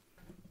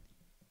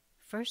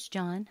1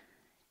 John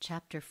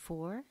chapter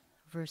 4,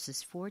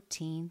 verses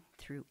 14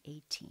 through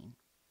 18.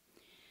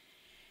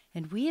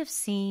 And we have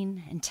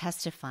seen and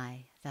testify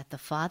that the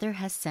Father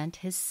has sent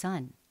his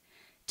Son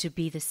to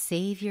be the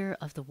Savior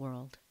of the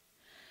world.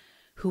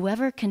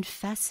 Whoever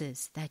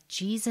confesses that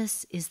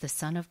Jesus is the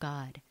Son of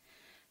God,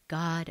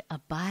 God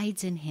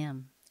abides in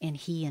him, and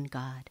he in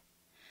God.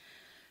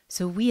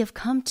 So we have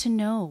come to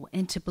know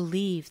and to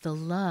believe the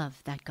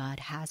love that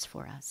God has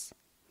for us.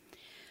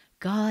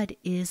 God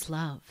is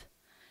love,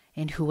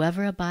 and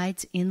whoever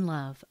abides in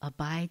love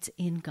abides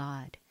in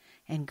God,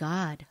 and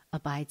God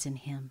abides in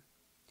him.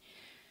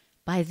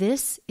 By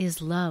this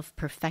is love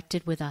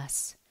perfected with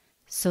us,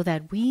 so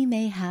that we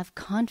may have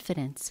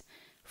confidence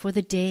for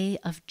the day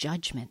of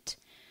judgment,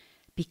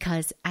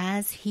 because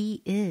as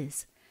he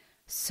is,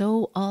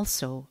 so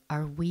also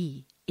are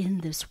we in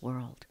this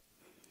world.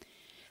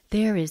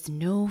 There is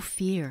no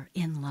fear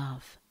in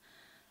love,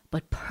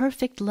 but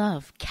perfect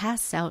love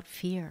casts out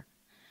fear.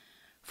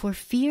 For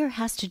fear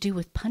has to do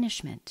with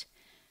punishment,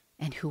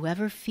 and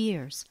whoever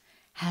fears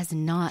has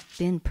not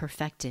been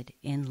perfected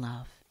in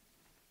love.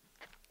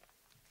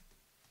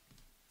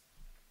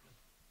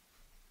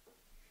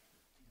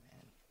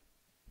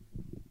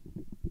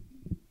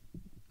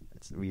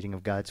 That's the reading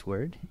of God's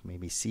Word. You may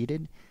be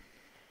seated.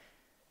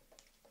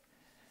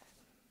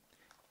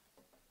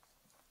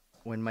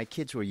 When my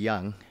kids were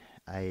young,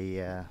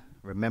 I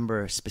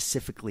remember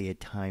specifically a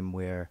time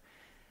where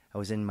I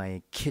was in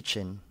my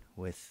kitchen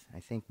with, I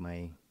think,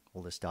 my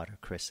oldest daughter,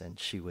 Chris, and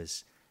she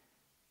was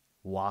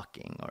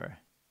walking, or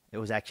it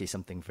was actually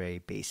something very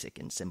basic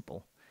and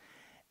simple.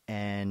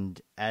 And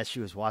as she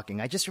was walking,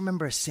 I just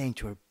remember saying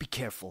to her, "Be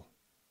careful,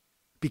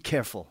 be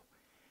careful."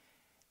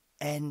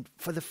 And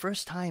for the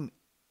first time,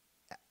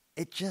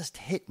 it just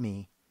hit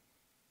me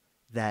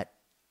that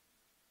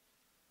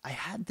I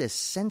had this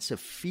sense of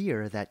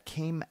fear that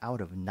came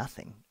out of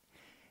nothing.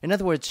 In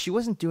other words, she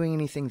wasn't doing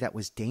anything that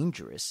was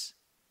dangerous.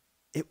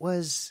 It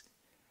was,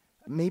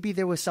 maybe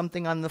there was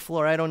something on the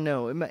floor, I don't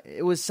know.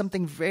 It was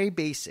something very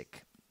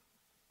basic.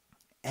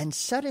 And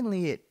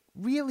suddenly it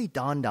really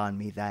dawned on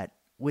me that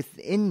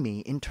within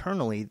me,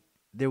 internally,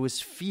 there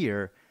was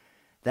fear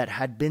that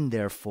had been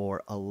there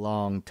for a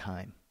long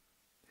time.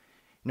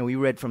 You know, we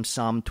read from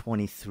Psalm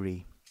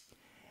 23.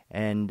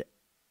 And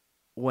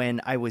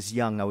when I was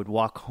young, I would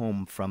walk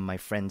home from my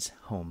friend's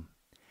home.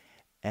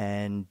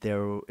 And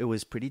it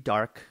was pretty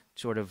dark,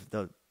 sort of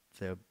the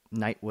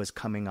night was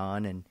coming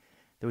on, and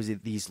there was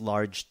these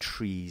large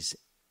trees.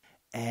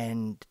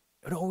 And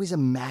I would always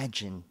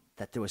imagine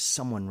that there was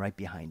someone right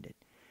behind it.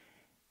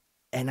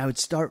 And I would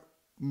start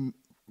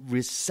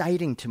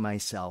reciting to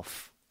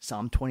myself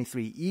Psalm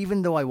 23,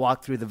 even though I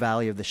walked through the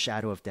valley of the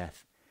shadow of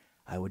death,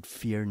 I would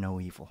fear no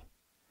evil.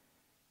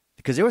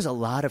 Because there was a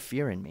lot of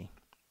fear in me.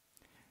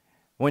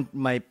 When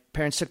my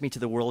parents took me to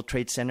the World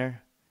Trade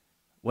Center,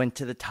 went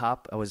to the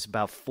top, I was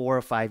about 4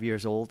 or 5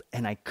 years old,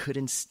 and I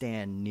couldn't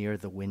stand near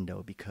the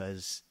window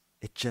because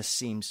it just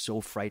seemed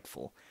so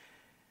frightful.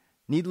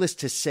 Needless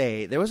to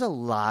say, there was a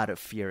lot of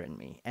fear in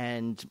me,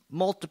 and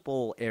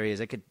multiple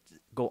areas. I could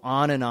go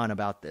on and on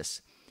about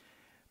this.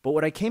 But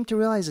what I came to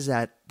realize is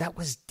that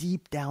was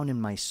deep down in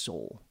my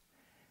soul.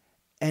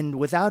 And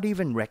without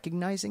even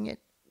recognizing it,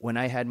 when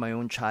I had my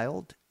own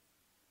child,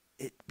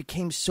 it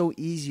became so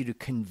easy to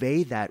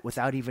convey that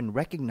without even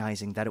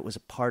recognizing that it was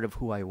a part of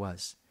who I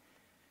was.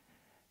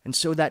 And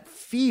so that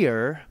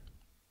fear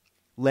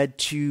led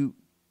to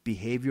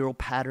behavioral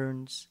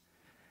patterns.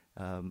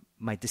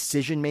 My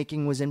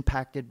decision-making was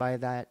impacted by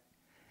that.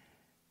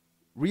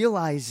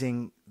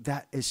 Realizing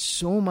that is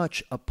so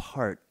much a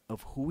part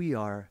of who we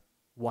are,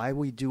 why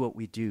we do what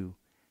we do,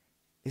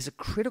 is a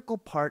critical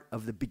part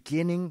of the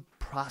beginning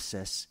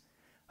process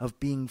of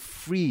being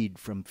freed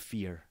from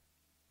fear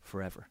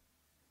forever.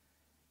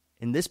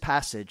 In this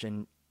passage,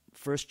 in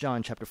 1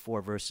 John chapter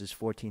 4, verses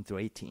 14 through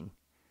 18,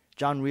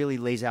 John really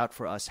lays out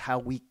for us how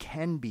we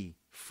can be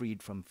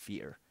freed from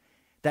fear,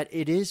 that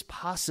it is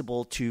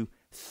possible to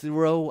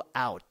throw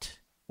out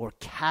or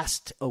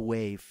cast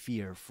away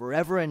fear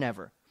forever and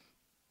ever.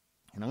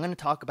 And I'm going to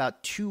talk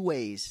about 2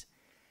 ways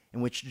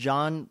in which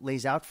John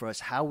lays out for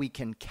us how we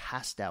can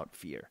cast out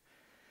fear.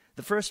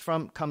 The first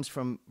comes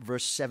from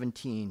verse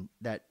 17,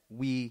 that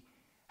we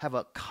have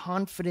a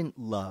confident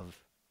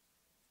love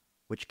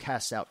which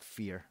casts out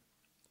fear.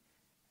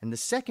 And the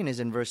second is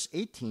in verse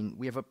 18,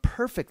 we have a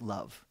perfect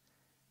love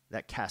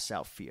that casts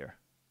out fear.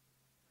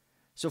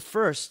 So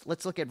first,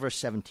 let's look at verse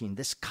 17,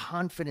 this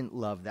confident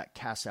love that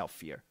casts out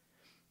fear.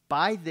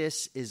 By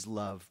this is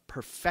love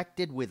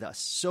perfected with us,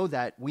 so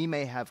that we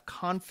may have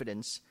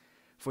confidence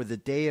for the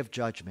day of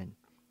judgment,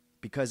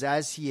 because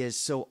as he is,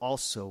 so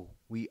also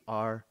we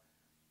are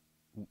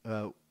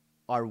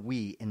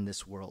we in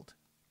this world.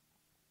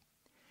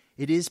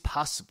 It is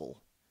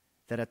possible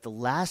that at the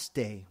last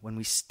day, when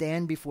we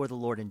stand before the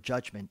Lord in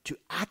judgment, to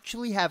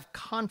actually have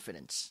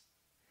confidence,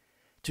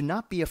 to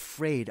not be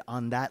afraid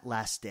on that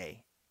last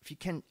day. If you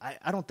can,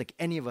 I don't think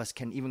any of us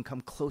can even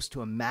come close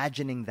to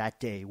imagining that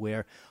day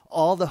where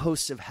all the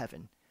hosts of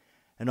heaven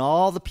and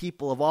all the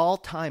people of all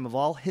time, of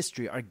all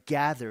history, are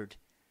gathered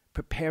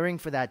preparing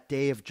for that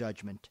day of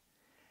judgment.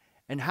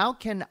 And how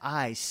can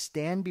I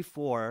stand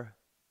before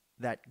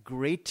that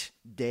great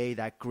day,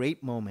 that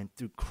great moment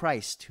through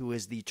Christ, who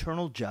is the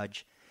eternal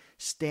judge,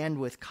 stand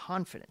with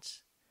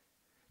confidence?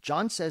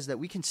 John says that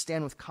we can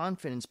stand with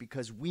confidence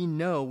because we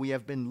know we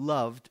have been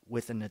loved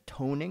with an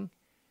atoning,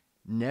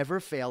 never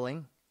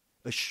failing,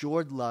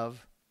 assured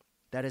love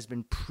that has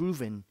been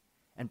proven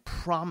and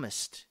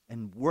promised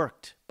and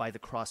worked by the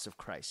cross of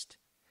Christ.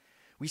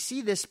 We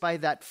see this by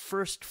that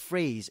first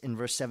phrase in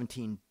verse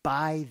 17,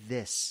 by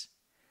this.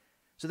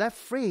 So that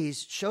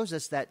phrase shows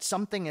us that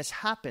something has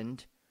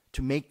happened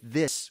to make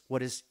this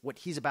what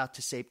he's about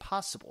to say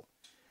possible.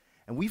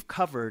 And we've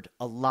covered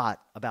a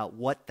lot about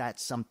what that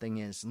something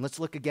is. And let's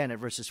look again at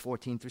verses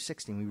 14 through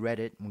 16. We read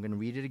it, and we're going to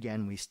read it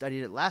again. We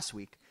studied it last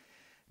week.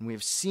 And we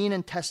have seen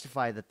and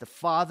testified that the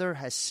Father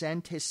has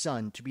sent his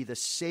Son to be the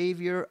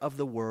Savior of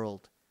the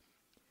world.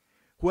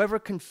 Whoever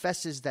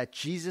confesses that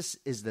Jesus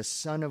is the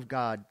Son of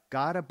God,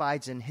 God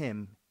abides in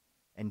him,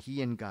 and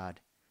he in God.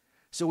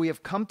 So we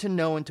have come to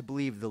know and to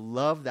believe the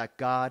love that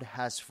God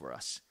has for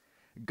us.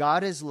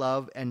 God is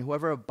love, and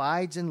whoever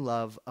abides in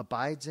love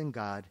abides in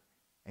God,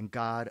 and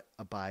God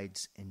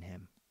abides in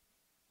him.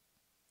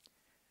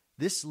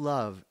 This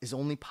love is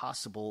only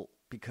possible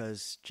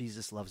because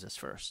Jesus loves us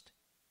first.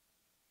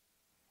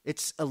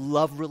 It's a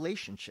love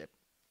relationship.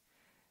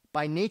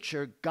 By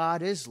nature,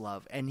 God is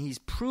love, and he's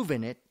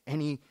proven it,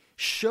 and he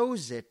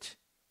shows it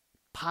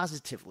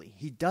positively.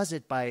 He does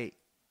it by,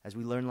 as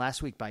we learned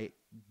last week, by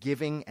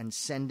giving and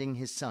sending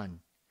his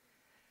Son.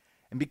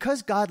 And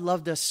because God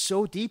loved us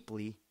so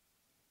deeply,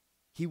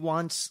 he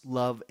wants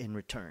love in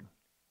return.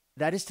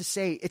 That is to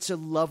say, it's a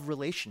love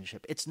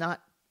relationship. It's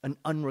not an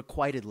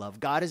unrequited love.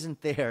 God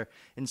isn't there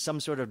in some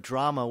sort of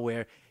drama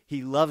where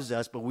he loves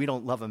us, but we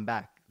don't love him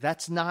back.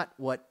 That's not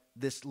what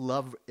this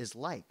love is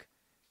like.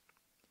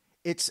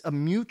 It's a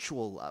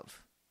mutual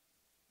love.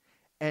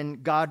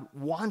 And God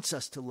wants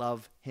us to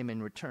love him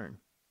in return.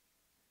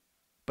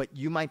 But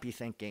you might be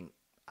thinking,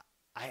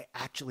 I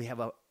actually have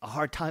a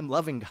hard time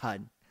loving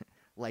God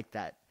like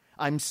that.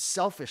 I'm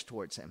selfish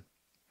towards him.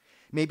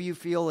 Maybe you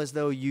feel as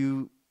though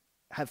you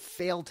have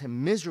failed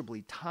him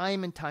miserably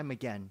time and time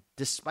again,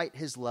 despite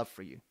his love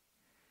for you.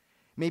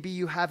 Maybe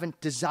you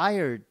haven't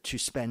desired to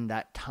spend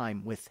that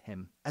time with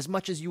him as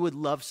much as you would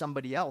love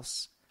somebody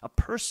else, a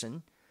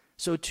person.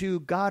 So too,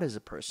 God is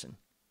a person.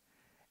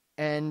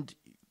 And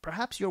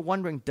perhaps you're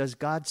wondering, does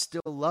God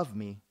still love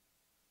me?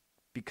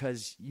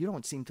 Because you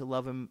don't seem to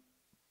love him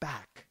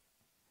back.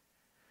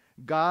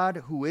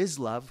 God, who is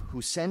love,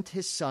 who sent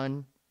his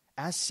Son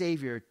as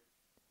Savior,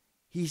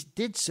 he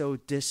did so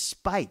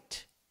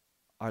despite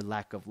our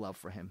lack of love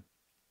for him.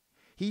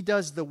 He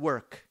does the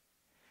work.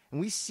 And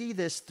we see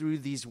this through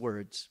these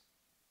words.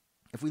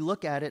 If we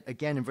look at it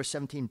again in verse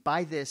 17,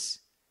 by this,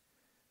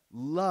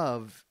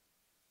 love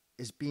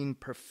is being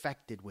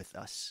perfected with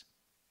us.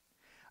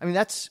 I mean,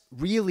 that's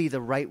really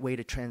the right way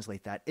to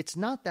translate that. It's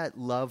not that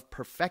love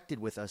perfected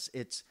with us.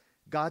 It's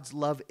God's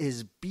love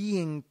is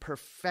being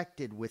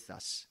perfected with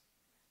us.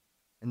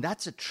 And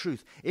that's a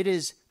truth. It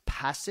is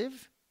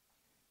passive,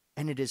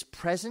 and it is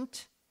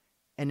present,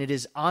 and it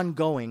is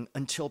ongoing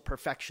until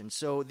perfection.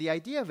 So the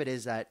idea of it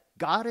is that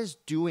God is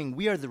doing,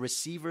 we are the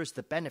receivers,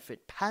 the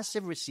benefit,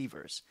 passive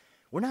receivers.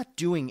 We're not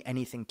doing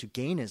anything to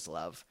gain his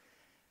love.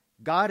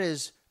 God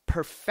is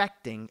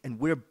perfecting, and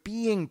we're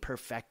being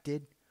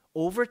perfected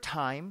over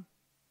time.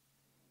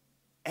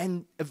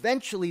 And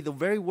eventually, the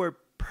very word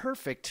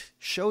perfect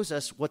shows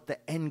us what the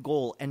end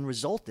goal, end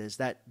result is,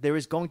 that there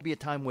is going to be a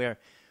time where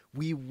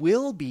we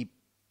will be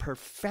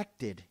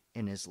perfected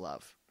in his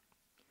love.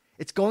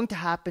 It's going to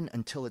happen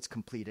until it's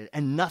completed,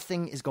 and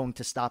nothing is going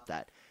to stop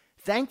that.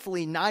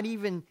 Thankfully, not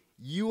even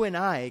you and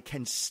I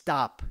can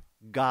stop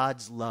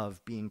God's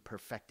love being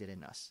perfected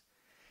in us.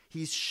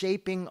 He's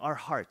shaping our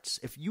hearts.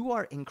 If you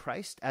are in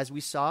Christ, as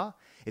we saw,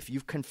 if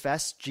you've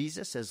confessed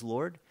Jesus as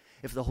Lord,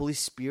 if the Holy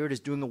Spirit is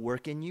doing a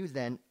work in you,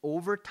 then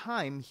over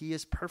time, he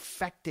is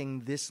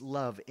perfecting this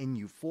love in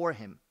you for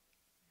him.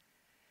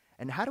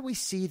 And how do we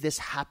see this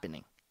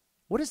happening?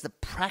 What is the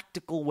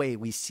practical way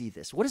we see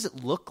this? What does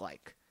it look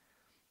like?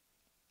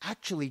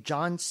 Actually,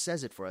 John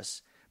says it for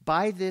us.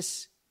 By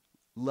this,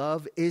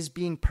 love is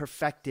being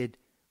perfected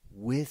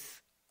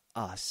with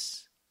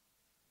us.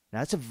 Now,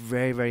 that's a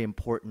very, very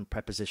important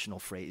prepositional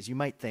phrase. You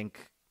might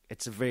think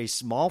it's a very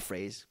small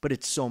phrase, but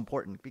it's so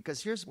important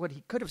because here's what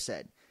he could have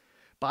said.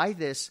 By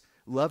this,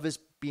 love is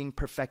being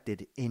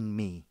perfected in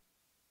me.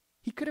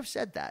 He could have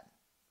said that.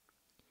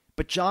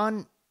 But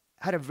John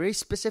had a very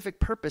specific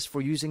purpose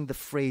for using the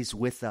phrase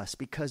with us,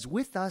 because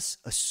with us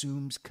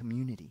assumes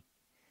community.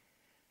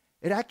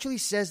 It actually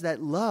says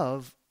that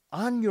love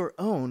on your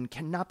own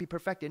cannot be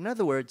perfected. In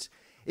other words,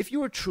 if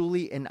you were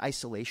truly in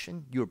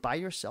isolation, you were by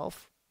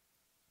yourself,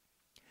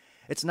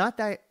 it's not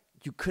that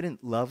you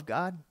couldn't love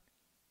God,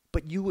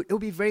 but it would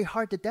be very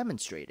hard to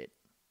demonstrate it.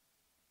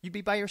 You'd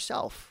be by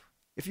yourself.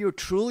 If you were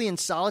truly in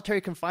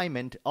solitary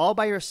confinement, all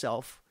by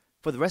yourself,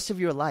 for the rest of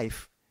your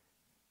life,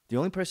 the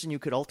only person you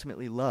could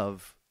ultimately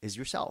love is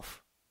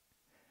yourself.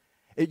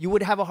 You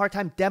would have a hard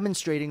time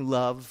demonstrating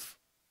love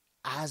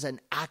as an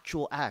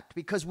actual act,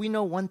 because we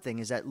know one thing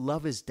is that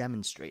love is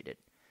demonstrated.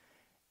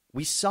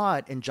 We saw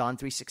it in John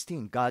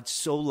 3:16. God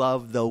so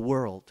loved the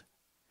world.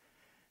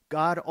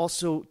 God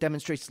also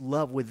demonstrates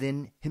love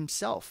within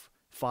himself,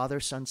 Father,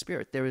 Son,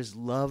 Spirit. There is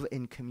love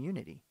in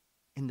community,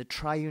 in the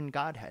triune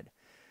Godhead.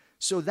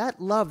 So that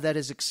love that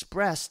is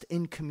expressed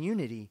in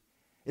community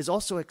is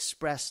also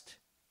expressed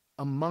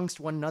amongst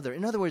one another.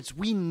 In other words,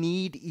 we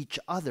need each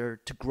other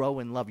to grow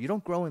in love. You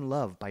don't grow in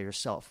love by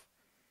yourself.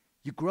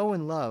 You grow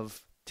in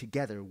love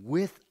together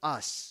with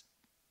us.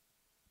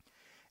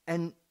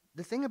 And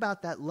the thing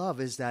about that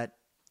love is that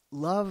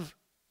love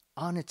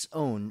on its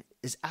own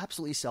is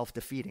absolutely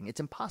self-defeating. It's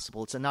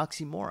impossible. It's an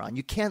oxymoron.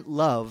 You can't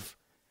love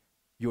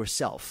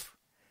yourself.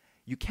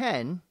 You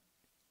can,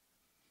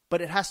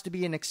 but it has to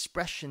be an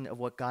expression of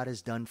what God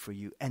has done for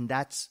you, and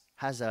that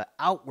has an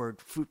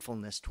outward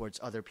fruitfulness towards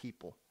other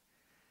people.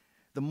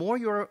 The more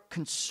you're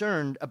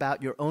concerned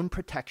about your own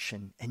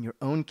protection and your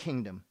own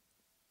kingdom,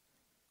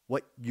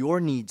 what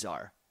your needs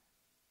are,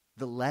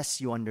 the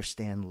less you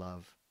understand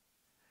love.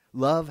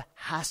 Love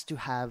has to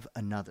have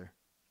another.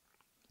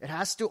 It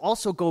has to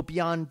also go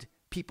beyond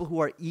people who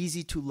are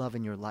easy to love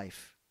in your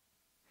life.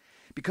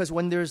 Because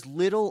when there's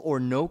little or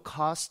no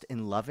cost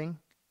in loving,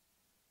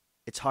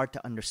 it's hard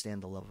to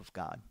understand the love of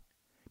God.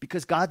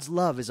 Because God's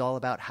love is all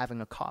about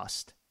having a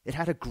cost. It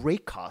had a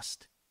great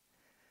cost.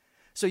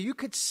 So you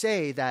could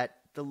say that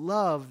the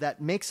love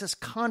that makes us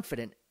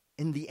confident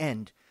in the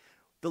end,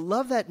 the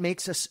love that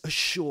makes us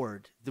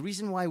assured, the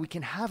reason why we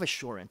can have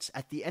assurance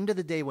at the end of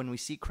the day when we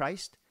see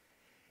Christ,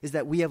 is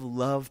that we have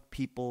loved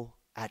people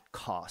at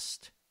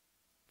cost.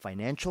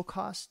 Financial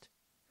cost,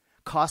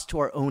 cost to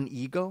our own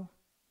ego,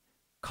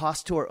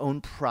 cost to our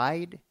own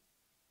pride.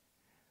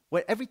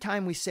 Every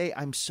time we say,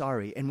 I'm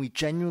sorry, and we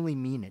genuinely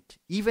mean it,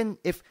 even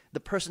if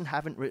the person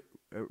haven't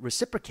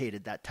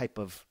reciprocated that type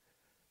of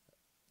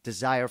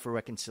desire for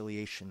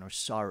reconciliation or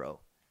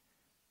sorrow,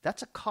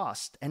 that's a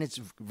cost, and it's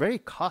very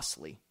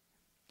costly.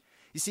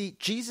 You see,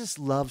 Jesus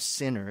loves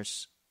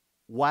sinners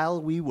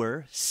while we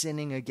were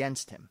sinning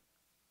against him.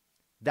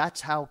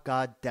 That's how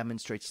God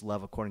demonstrates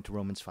love according to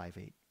Romans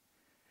 5:8.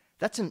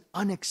 That's an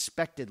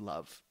unexpected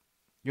love.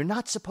 You're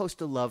not supposed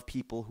to love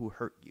people who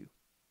hurt you.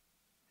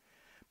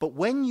 But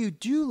when you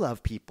do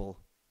love people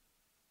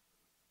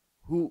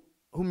whom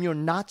you're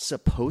not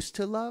supposed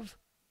to love,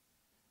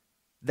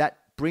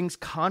 that brings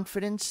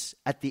confidence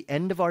at the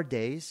end of our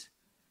days,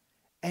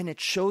 and it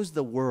shows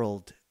the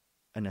world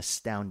an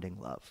astounding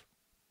love.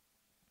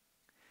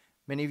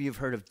 Many of you have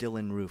heard of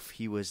Dylan Roof.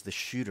 He was the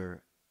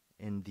shooter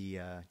in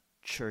the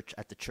church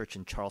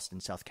in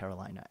Charleston, South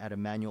Carolina, at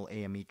Emmanuel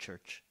AME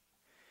Church.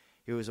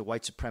 He was a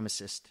white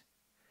supremacist.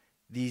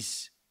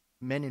 These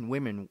men and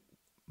women,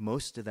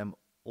 most of them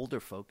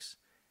older folks,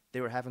 they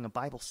were having a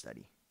Bible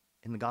study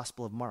in the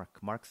Gospel of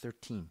Mark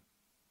 13.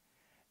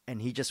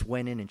 And he just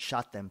went in and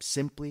shot them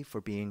simply for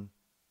being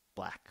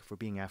black, for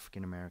being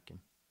African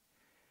American.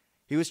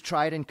 He was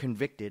tried and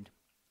convicted.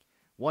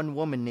 One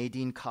woman,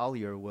 Nadine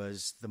Collier,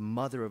 was the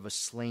mother of a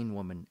slain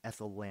woman,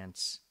 Ethel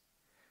Lance.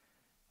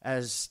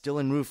 As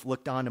Dylan Roof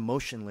looked on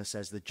emotionless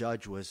as the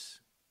judge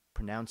was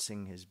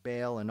pronouncing his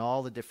bail and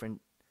all the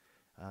different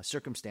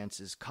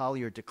circumstances,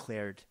 Collier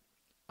declared,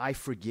 I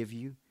forgive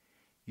you.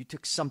 You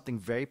took something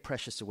very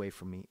precious away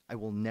from me. I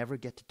will never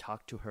get to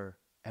talk to her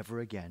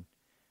ever again,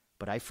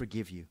 but I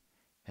forgive you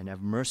and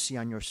have mercy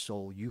on your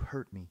soul. You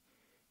hurt me.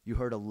 You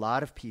hurt a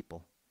lot of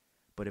people,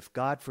 but if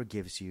God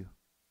forgives you,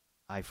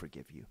 I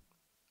forgive you.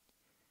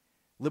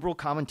 Liberal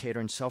commentator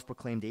and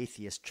self-proclaimed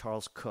atheist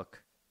Charles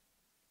Cook,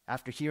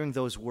 after hearing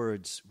those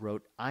words,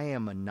 wrote, I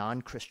am a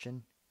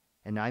non-Christian,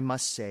 and I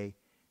must say,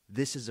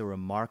 this is a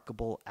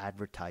remarkable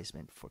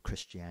advertisement for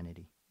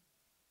Christianity.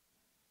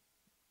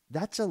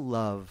 That's a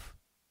love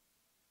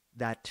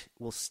that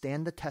will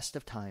stand the test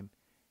of time,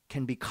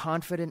 can be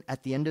confident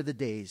at the end of the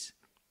days,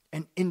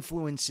 and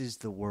influences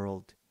the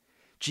world.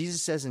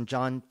 Jesus says in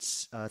John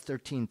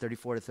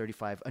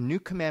 13:34-35, a new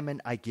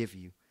commandment I give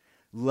you,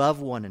 love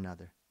one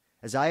another.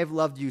 As I have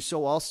loved you,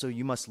 so also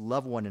you must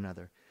love one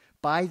another.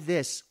 By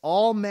this,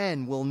 all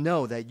men will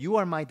know that you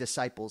are my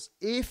disciples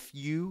if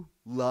you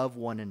love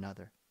one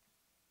another.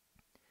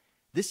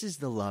 This is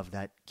the love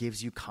that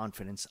gives you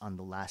confidence on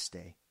the last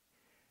day.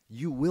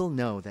 You will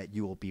know that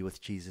you will be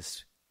with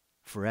Jesus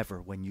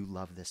forever when you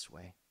love this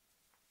way.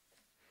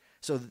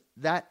 So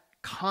that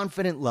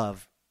confident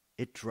love,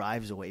 it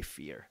drives away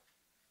fear.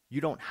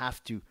 You don't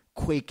have to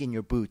quake in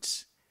your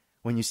boots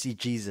when you see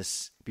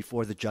Jesus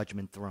before the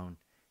judgment throne.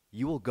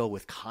 You will go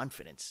with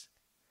confidence.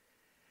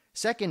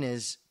 Second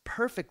is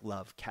perfect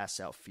love casts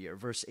out fear.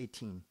 Verse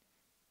 18,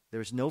 there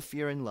is no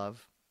fear in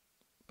love,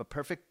 but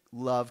perfect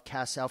love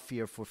casts out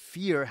fear, for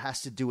fear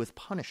has to do with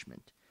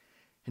punishment.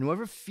 And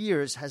whoever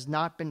fears has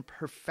not been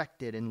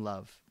perfected in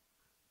love.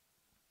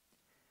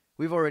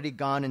 We've already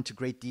gone into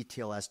great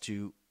detail as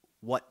to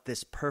what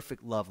this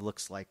perfect love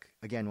looks like,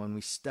 again, when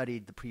we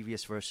studied the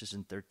previous verses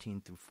in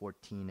 13 through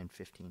 14 and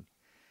 15.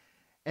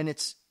 And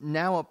it's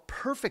now a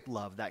perfect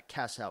love that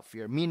casts out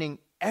fear, meaning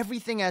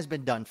everything has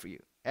been done for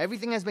you.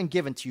 Everything has been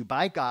given to you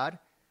by God,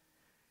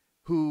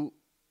 who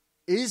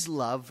is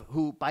love,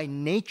 who by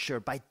nature,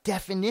 by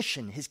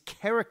definition, his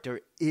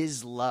character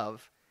is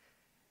love.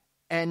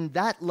 And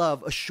that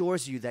love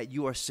assures you that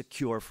you are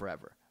secure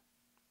forever.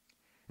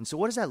 And so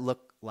what does that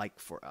look like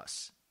for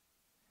us?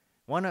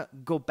 I want to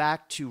go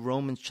back to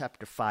Romans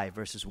chapter 5,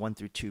 verses 1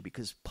 through 2,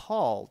 because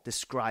Paul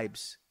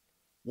describes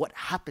what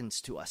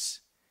happens to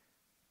us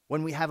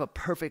when we have a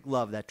perfect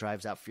love that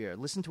drives out fear.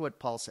 Listen to what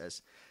Paul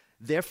says.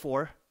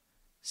 Therefore,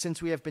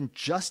 since we have been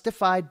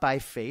justified by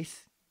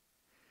faith,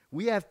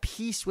 we have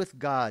peace with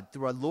God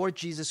through our Lord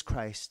Jesus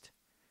Christ.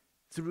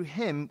 Through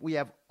him, we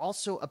have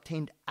also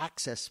obtained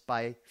access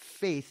by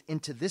faith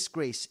into this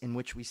grace in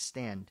which we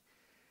stand,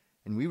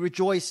 and we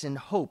rejoice in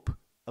hope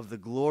of the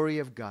glory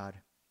of God.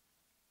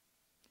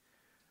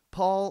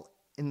 Paul,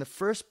 in the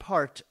first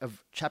part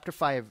of chapter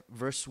 5,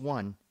 verse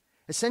 1,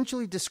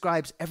 essentially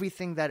describes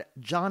everything that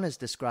John has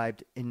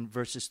described in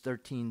verses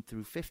 13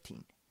 through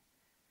 15.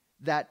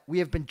 That we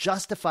have been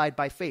justified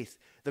by faith.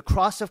 The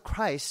cross of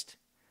Christ,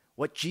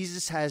 what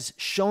Jesus has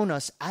shown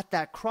us at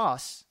that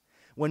cross,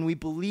 when we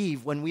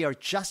believe, when we are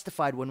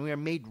justified, when we are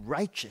made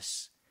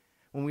righteous,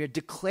 when we are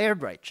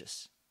declared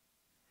righteous,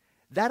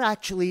 that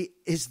actually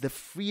is the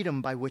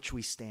freedom by which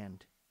we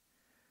stand.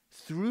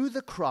 Through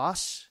the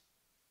cross,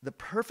 the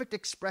perfect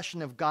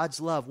expression of God's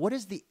love, what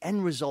is the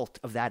end result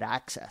of that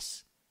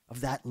access,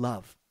 of that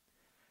love?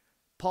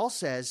 Paul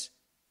says,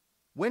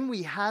 when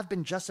we have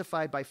been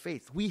justified by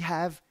faith, we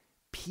have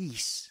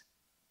peace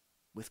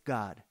with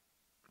God.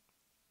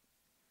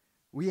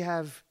 We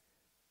have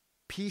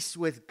peace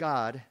with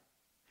God,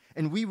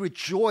 and we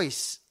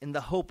rejoice in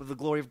the hope of the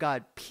glory of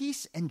God.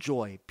 Peace and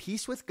joy.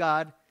 Peace with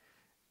God.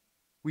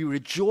 We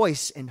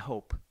rejoice in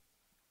hope.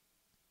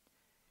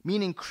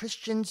 Meaning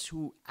Christians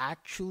who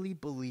actually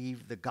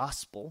believe the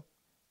gospel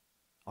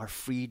are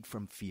freed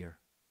from fear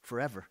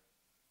forever.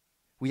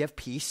 We have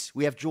peace.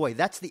 We have joy.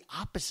 That's the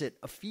opposite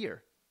of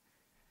fear.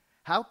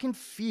 How can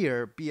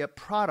fear be a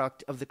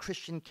product of the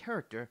Christian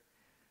character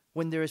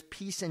when there is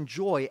peace and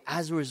joy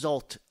as a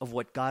result of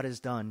what God has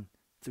done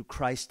through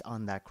Christ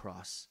on that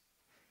cross?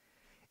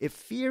 If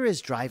fear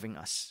is driving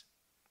us,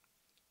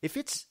 if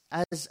it's,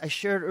 as I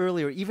shared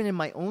earlier, even in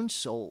my own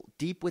soul,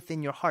 deep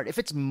within your heart, if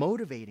it's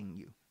motivating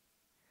you,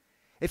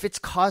 if it's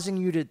causing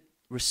you to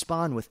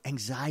respond with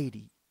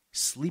anxiety,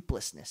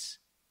 sleeplessness,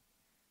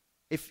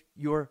 if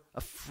you're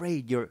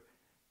afraid, you're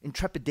in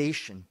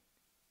trepidation,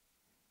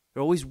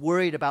 you're always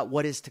worried about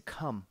what is to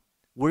come,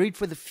 worried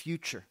for the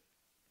future,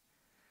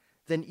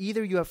 then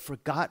either you have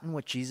forgotten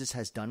what Jesus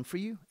has done for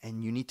you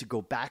and you need to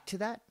go back to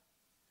that,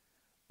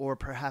 or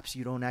perhaps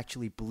you don't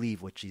actually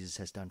believe what Jesus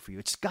has done for you.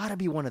 It's got to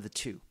be one of the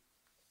two.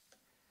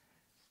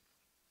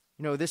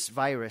 You know, this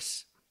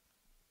virus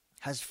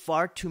has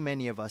far too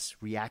many of us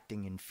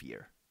reacting in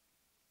fear.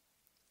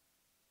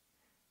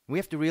 We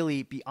have to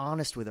really be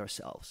honest with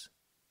ourselves.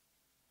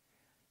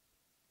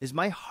 Is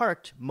my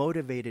heart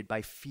motivated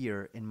by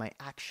fear in my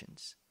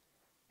actions,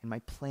 in my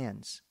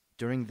plans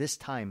during this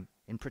time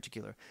in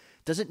particular?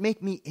 Does it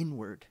make me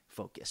inward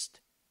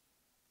focused?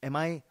 Am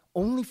I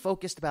only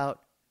focused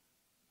about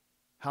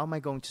how am I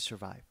going to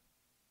survive?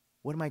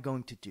 What am I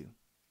going to do?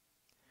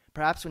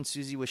 Perhaps when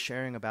Susie was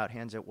sharing about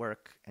hands at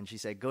work and she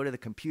said, go to the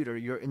computer,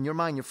 in your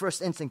mind, your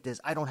first instinct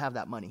is, I don't have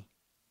that money.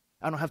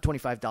 I don't have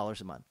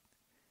 $25 a month.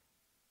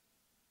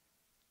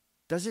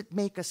 Does it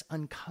make us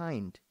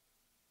unkind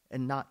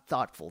and not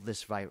thoughtful,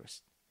 this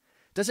virus?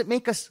 Does it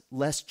make us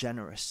less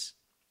generous?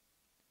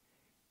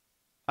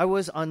 I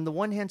was on the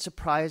one hand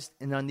surprised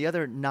and on the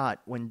other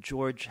not when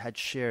George had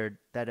shared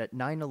that at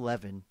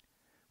 9/11,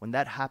 when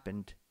that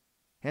happened,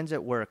 Hands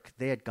at Work,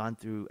 they had gone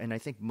through, and I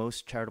think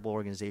most charitable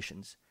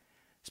organizations,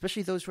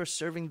 especially those who are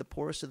serving the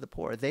poorest of the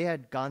poor, they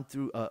had gone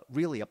through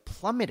really a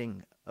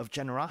plummeting of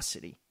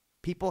generosity.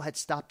 People had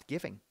stopped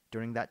giving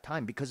during that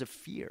time because of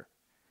fear.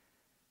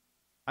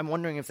 I'm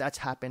wondering if that's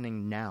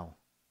happening now.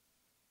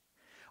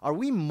 Are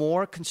we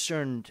more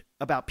concerned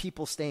about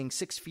people staying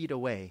 6 feet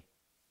away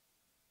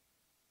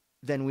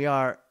than we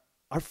are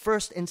our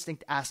first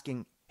instinct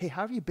asking, hey,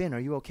 how have you been? Are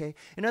you okay?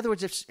 In other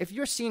words, if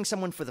you're seeing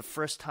someone for the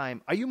first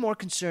time, are you more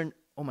concerned,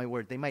 oh my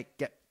word, they might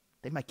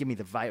give me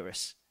the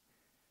virus?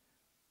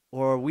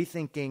 Or are we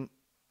thinking,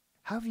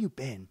 how have you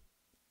been?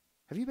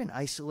 Have you been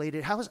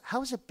isolated?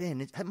 How's it been?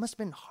 It must have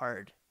been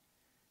hard.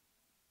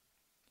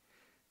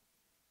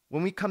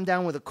 When we come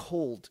down with a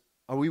cold,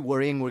 are we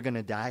worrying we're going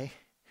to die?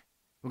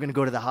 We're going to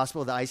go to the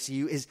hospital, the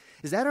ICU?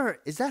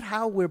 Is that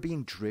how we're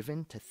being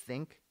driven to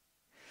think?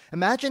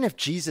 Imagine if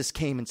Jesus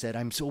came and said,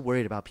 I'm so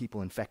worried about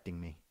people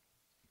infecting me.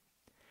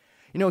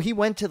 You know, he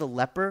went to the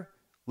leper.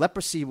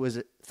 Leprosy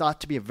was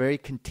thought to be a very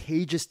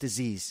contagious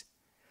disease.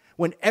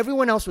 When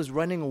everyone else was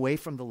running away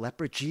from the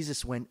leper,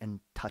 Jesus went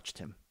and touched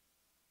him.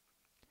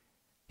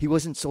 He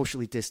wasn't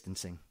socially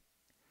distancing.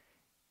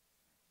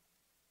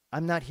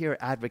 I'm not here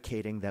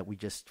advocating that we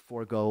just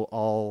forego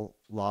all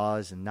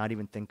laws and not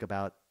even think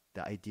about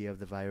the idea of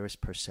the virus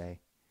per se.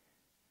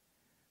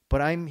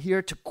 But I'm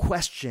here to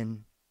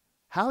question,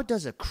 how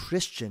does a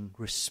Christian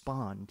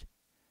respond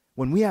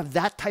when we have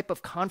that type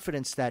of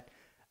confidence that,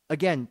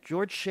 again,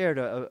 George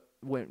shared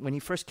when he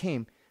first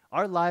came,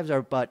 our lives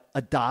are but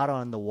a dot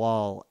on the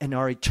wall, and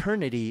our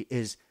eternity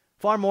is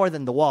far more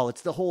than the wall.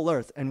 It's the whole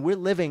earth, and we're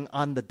living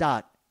on the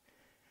dot.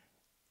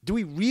 Do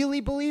we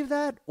really believe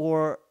that,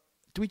 or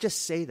do we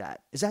just say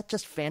that? Is that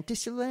just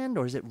fantasy land,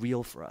 or is it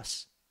real for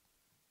us?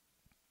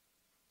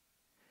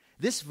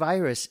 This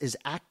virus is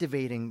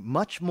activating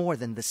much more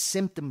than the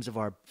symptoms of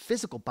our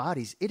physical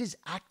bodies. It is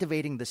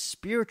activating the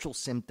spiritual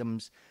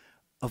symptoms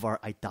of our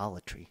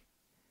idolatry.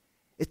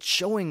 It's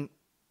showing,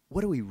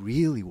 what do we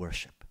really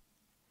worship?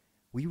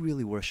 We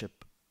really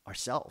worship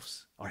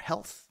ourselves, our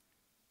health,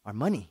 our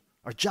money,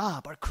 our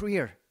job, our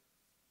career.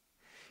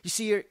 You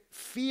see,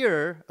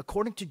 fear,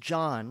 according to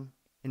John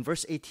in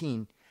verse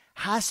 18,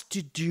 has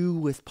to do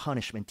with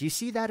punishment. Do you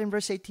see that in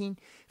verse 18?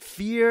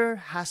 Fear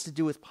has to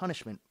do with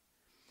punishment.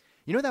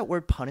 You know that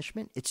word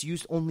punishment? It's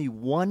used only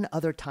one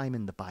other time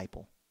in the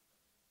Bible,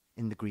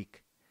 in the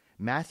Greek.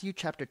 Matthew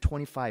chapter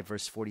 25,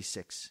 verse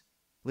 46.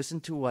 Listen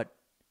to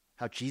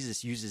how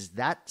Jesus uses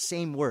that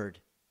same word.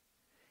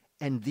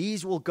 And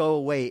these will go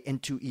away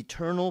into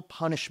eternal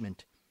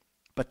punishment,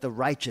 but the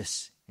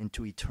righteous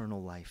into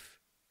eternal life.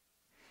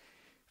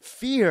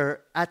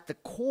 Fear at the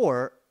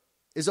core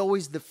is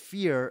always the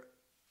fear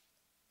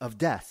of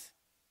death,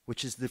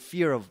 which is the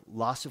fear of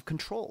loss of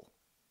control,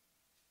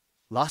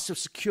 loss of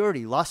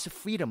security, loss of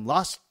freedom,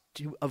 loss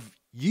of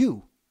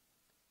you.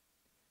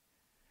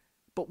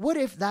 But what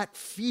if that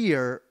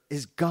fear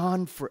is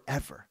gone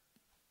forever?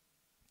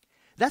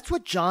 That's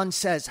what John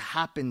says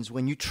happens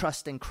when you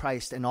trust in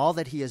Christ and all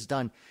that he has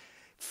done.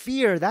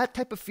 Fear, that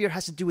type of fear,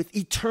 has to do with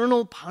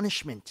eternal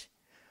punishment.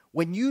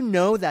 When you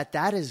know that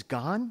that is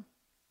gone,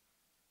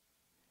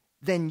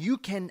 then you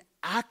can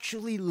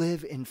actually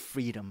live in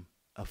freedom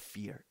of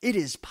fear. It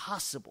is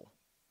possible.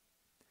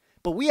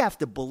 But we have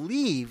to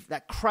believe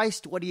that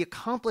Christ, what he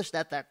accomplished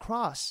at that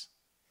cross,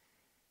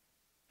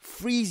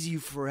 frees you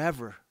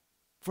forever,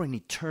 for an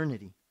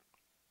eternity.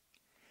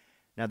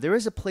 Now, there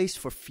is a place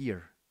for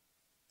fear,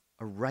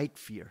 a right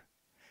fear.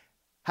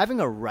 Having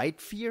a right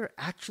fear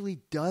actually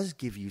does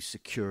give you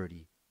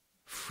security,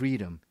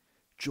 freedom,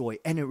 joy,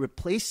 and it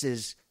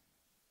replaces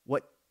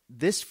what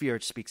this fear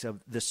speaks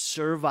of, the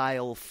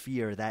servile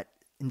fear that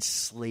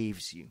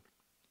enslaves you.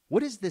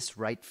 What is this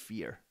right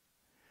fear?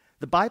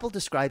 The Bible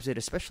describes it,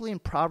 especially in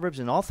Proverbs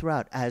and all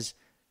throughout, as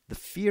the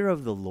fear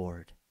of the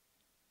Lord.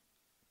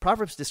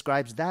 Proverbs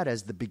describes that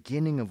as the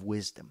beginning of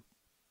wisdom.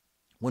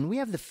 When we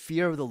have the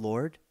fear of the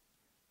Lord,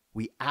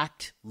 we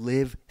act,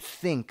 live,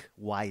 think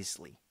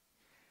wisely.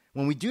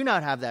 When we do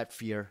not have that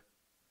fear,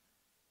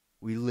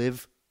 we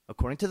live,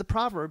 according to the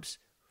Proverbs,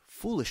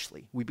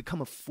 foolishly. We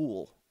become a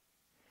fool.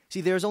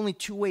 See, there's only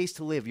two ways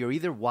to live. You're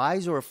either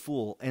wise or a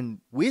fool, and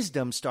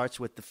wisdom starts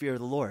with the fear of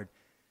the Lord.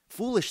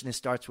 Foolishness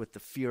starts with the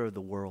fear of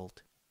the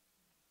world.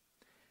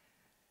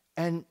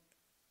 And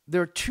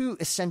there are two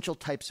essential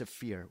types of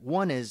fear.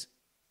 One is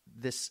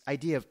this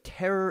idea of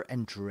terror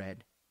and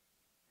dread.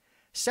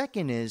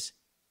 Second is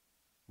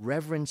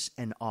reverence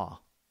and awe.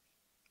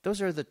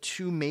 Those are the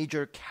two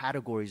major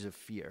categories of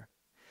fear.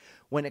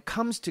 When it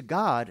comes to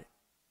God,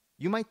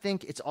 you might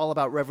think it's all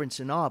about reverence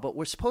and awe, but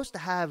we're supposed to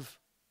have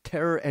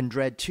terror and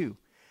dread too.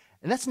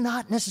 And that's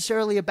not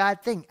necessarily a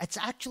bad thing. It's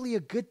actually a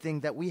good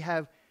thing that we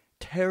have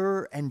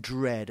terror and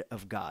dread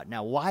of God.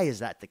 Now, why is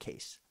that the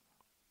case?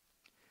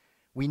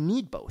 We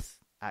need both,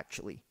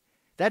 actually.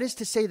 That is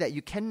to say that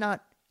you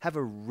cannot have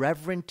a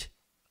reverent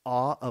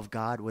awe of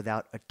God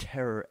without a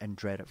terror and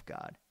dread of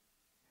God.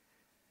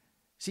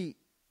 See,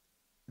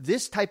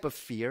 this type of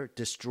fear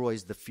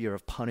destroys the fear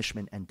of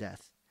punishment and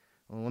death.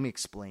 Well, let me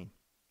explain.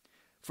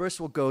 First,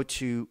 we'll go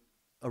to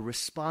a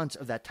response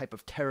of that type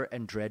of terror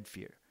and dread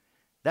fear.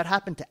 That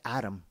happened to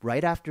Adam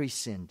right after he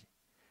sinned.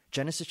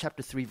 Genesis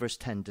chapter 3, verse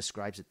 10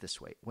 describes it this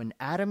way. When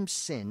Adam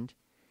sinned,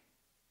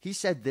 he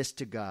said this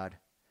to God,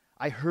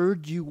 I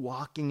heard you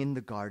walking in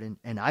the garden,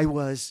 and I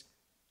was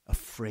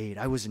afraid.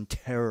 I was in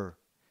terror.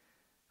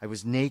 I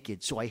was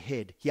naked, so I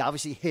hid. He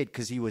obviously hid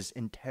because he was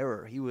in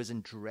terror. He was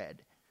in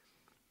dread.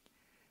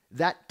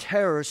 That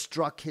terror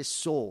struck his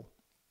soul.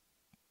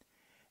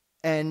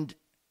 And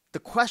the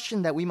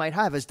question that we might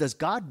have is, does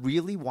God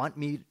really want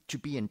me to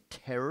be in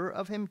terror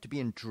of him, to be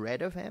in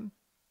dread of him?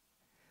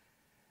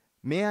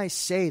 May I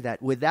say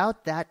that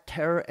without that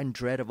terror and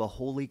dread of a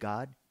holy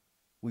God,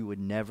 we would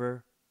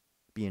never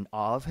be in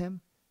awe of him.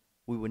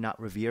 We would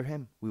not revere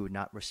him. We would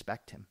not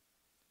respect him.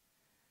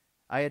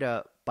 I had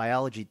a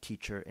biology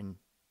teacher in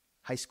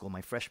high school,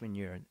 my freshman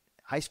year. In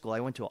high school, I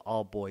went to an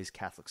all-boys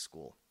Catholic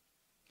school.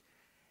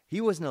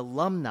 He was an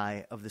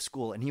alumni of the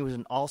school, and he was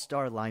an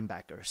all-star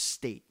linebacker,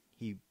 state.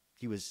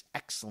 He was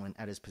excellent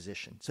at his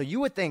position. So you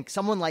would think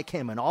someone like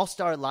him, an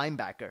all-star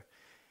linebacker,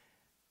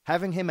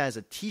 having him as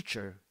a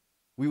teacher,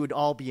 we would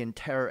all be in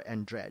terror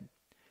and dread.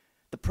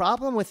 The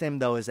problem with him,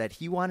 though, is that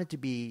he wanted to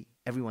be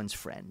everyone's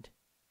friend.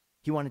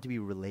 He wanted to be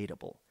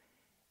relatable.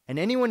 And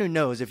anyone who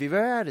knows, if you've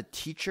ever had a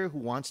teacher who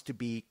wants to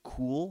be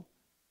cool,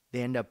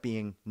 they end up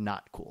being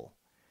not cool.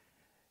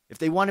 If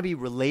they want to be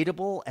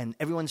relatable and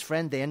everyone's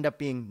friend, they end up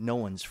being no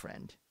one's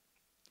friend.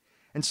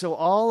 And so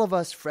all of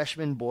us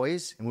freshman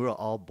boys, and we were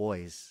all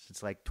boys,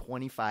 it's like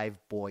 25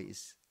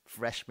 boys,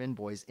 freshman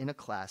boys in a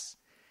class,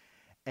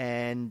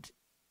 and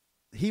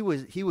he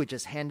would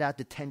just hand out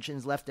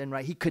detentions left and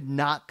right. He could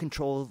not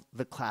control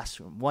the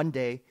classroom. One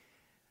day,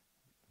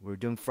 we were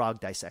doing frog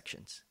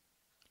dissections.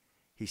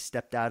 He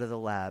stepped out of the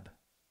lab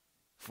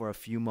for a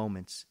few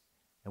moments,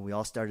 and we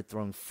all started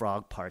throwing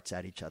frog parts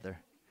at each other.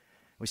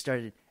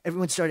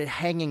 Everyone started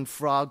hanging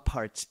frog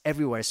parts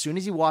everywhere. As soon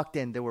as he walked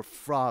in, there were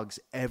frogs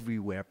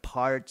everywhere,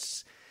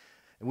 parts.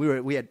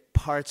 We had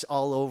parts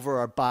all over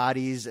our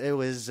bodies. It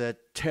was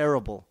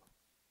terrible.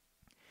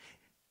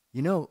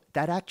 You know,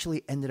 that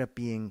actually ended up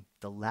being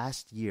the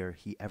last year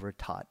he ever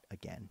taught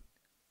again.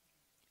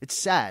 It's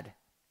sad. It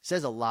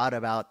says a lot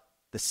about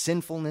the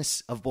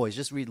sinfulness of boys.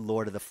 Just read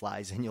Lord of the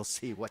Flies and you'll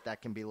see what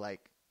that can be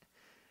like.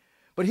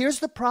 But here's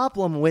the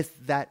problem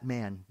with that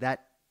man,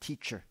 that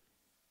teacher.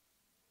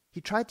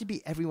 He tried to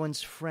be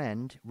everyone's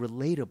friend,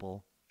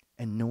 relatable,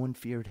 and no one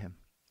feared him.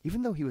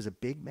 Even though he was a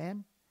big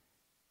man,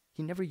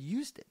 he never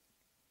used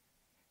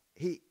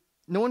it.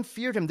 No one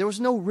feared him. There was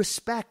no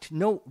respect,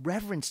 no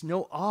reverence,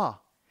 no awe.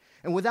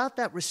 And without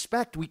that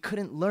respect, we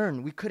couldn't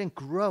learn. We couldn't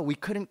grow. We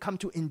couldn't come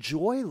to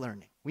enjoy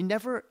learning. We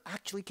never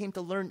actually came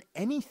to learn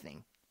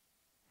anything.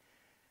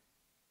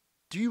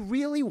 Do you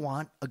really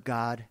want a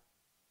God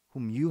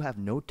whom you have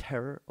no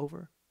terror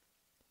over?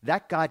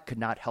 That God could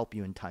not help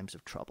you in times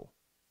of trouble.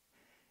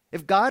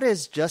 If God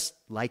is just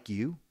like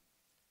you,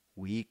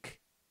 weak,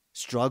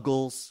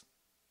 struggles,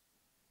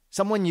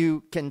 someone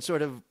you can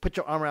sort of put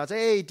your arm around and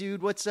say, hey,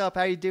 dude, what's up?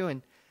 How you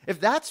doing? If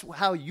that's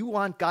how you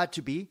want God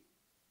to be,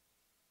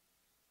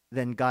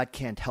 then God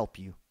can't help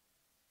you.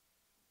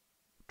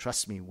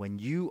 Trust me, when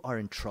you are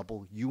in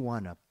trouble, you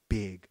want a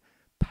big,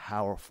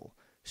 powerful,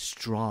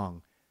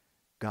 strong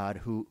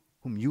God whom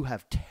you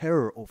have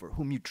terror over,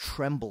 whom you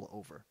tremble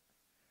over.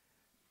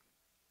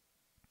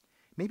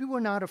 Maybe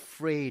we're not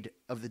afraid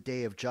of the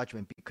day of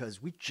judgment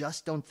because we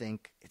just don't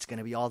think it's going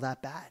to be all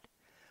that bad.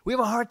 We have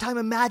a hard time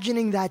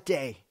imagining that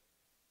day.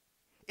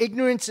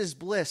 Ignorance is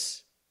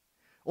bliss.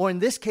 Or in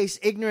this case,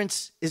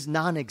 ignorance is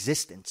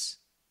non-existence.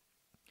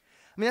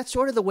 I mean, that's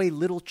sort of the way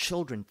little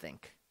children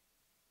think.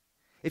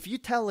 If you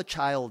tell a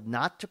child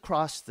not to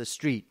cross the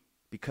street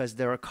because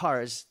there are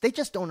cars, they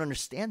just don't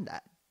understand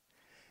that.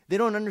 They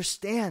don't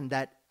understand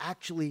that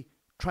actually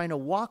trying to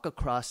walk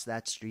across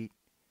that street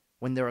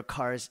when there are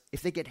cars,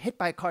 if they get hit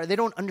by a car, they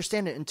don't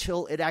understand it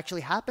until it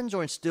actually happens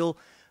or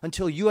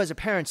until you as a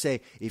parent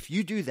say, if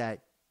you do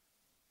that,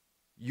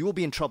 you will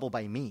be in trouble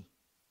by me.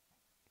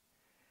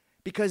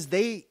 Because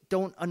they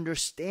don't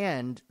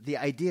understand the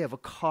idea of a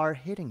car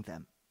hitting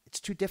them.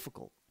 It's too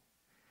difficult.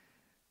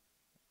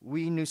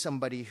 We knew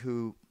somebody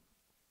who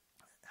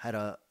had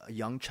a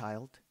young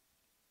child.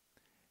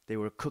 They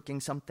were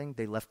cooking something.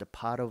 They left a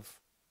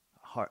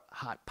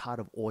hot pot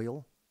of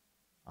oil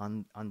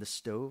on the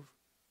stove.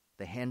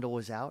 The handle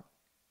was out.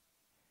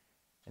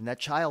 And that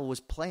child was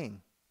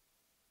playing.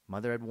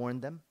 Mother had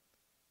warned them.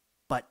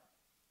 But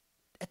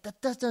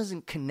that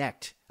doesn't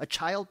connect. A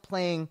child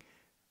playing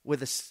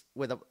with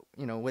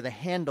a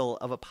handle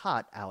of a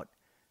pot out.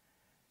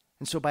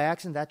 And so by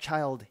accident, that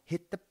child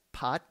hit the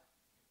pot.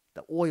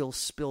 The oil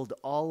spilled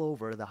all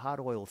over, the hot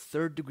oil,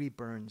 3rd-degree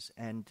burns,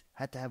 and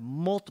had to have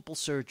multiple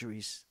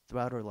surgeries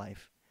throughout her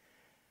life.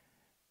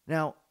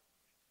 Now,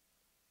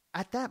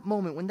 at that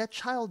moment, when that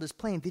child is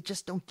playing, they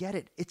just don't get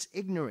it. It's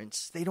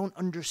ignorance. They don't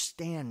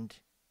understand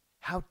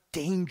how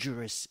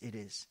dangerous it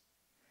is.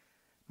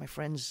 My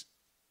friends,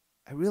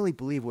 I really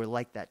believe we're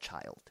like that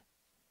child.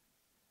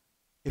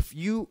 If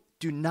you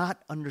do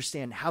not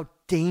understand how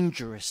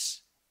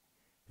dangerous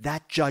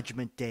that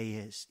judgment day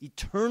is,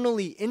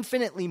 eternally,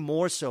 infinitely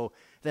more so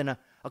than a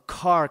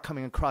car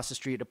coming across the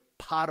street, a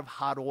pot of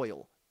hot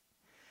oil.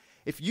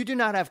 If you do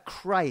not have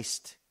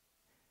Christ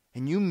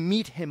and you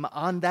meet him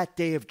on that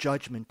day of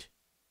judgment,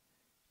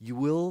 you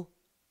will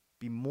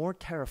be more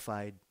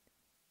terrified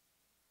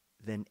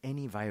than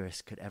any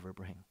virus could ever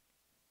bring,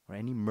 or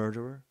any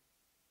murderer,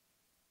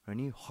 or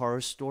any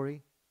horror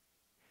story.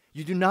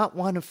 You do not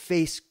want to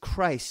face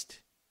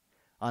Christ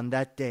on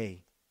that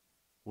day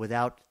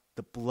without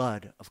the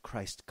blood of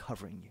Christ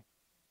covering you.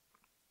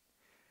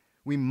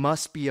 We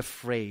must be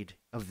afraid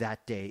of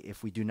that day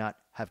if we do not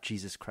have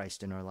Jesus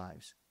Christ in our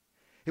lives.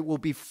 It will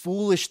be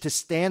foolish to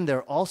stand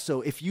there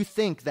also if you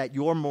think that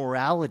your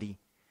morality,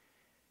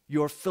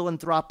 your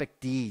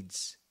philanthropic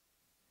deeds,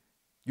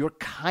 your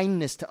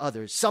kindness to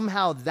others,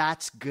 somehow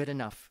that's good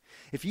enough.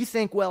 If you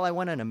think, well, I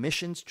went on a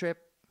missions trip,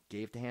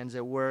 gave to hands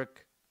at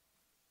work,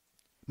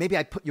 maybe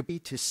I put your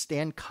feet to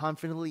stand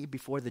confidently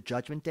before the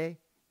judgment day,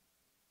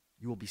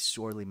 you will be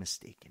sorely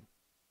mistaken.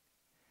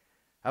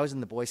 I was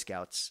in the Boy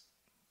Scouts.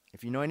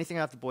 If you know anything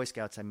about the Boy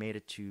Scouts, I made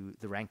it to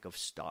the rank of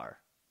star.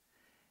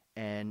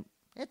 And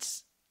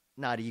it's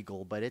not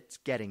eagle, but it's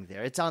getting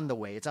there. It's on the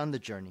way. It's on the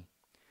journey.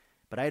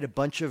 But I had a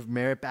bunch of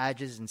merit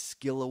badges and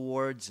skill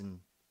awards.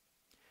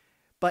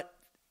 But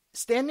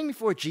standing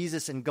before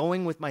Jesus and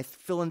going with my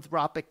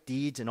philanthropic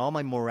deeds and all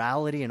my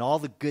morality and all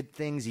the good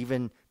things,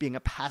 even being a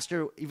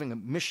pastor, even a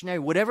missionary,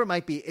 whatever it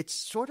might be, it's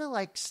sort of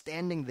like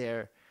standing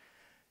there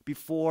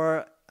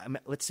before,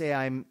 let's say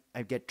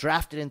I get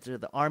drafted into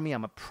the army,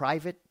 I'm a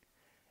private,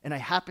 and I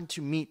happened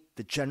to meet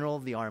the general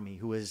of the army,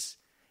 who is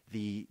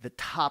the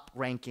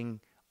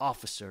top-ranking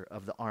officer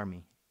of the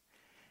army.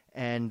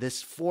 And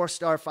this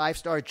 4-star,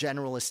 5-star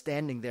general is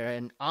standing there,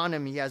 and on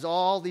him he has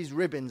all these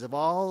ribbons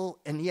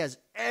and he has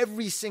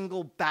every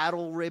single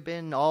battle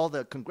ribbon, all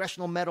the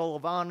Congressional Medal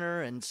of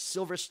Honor and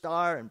Silver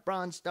Star and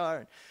Bronze Star,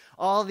 and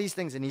all these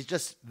things, and he's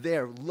just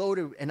there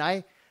loaded. And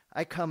I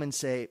come and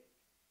say,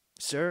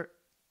 "Sir,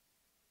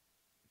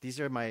 these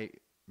are my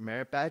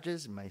merit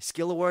badges, my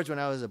skill awards when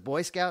I was a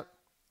Boy Scout.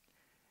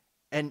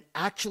 And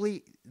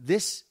actually,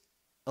 this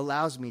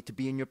allows me to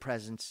be in your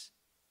presence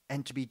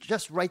and to be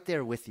just right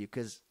there with you,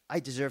 because I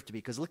deserve to be,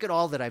 because look at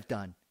all that I've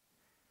done."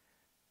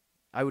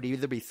 I would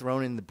either be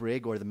thrown in the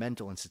brig or the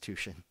mental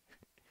institution.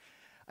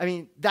 I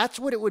mean, that's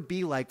what it would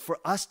be like for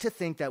us to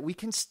think that we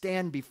can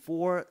stand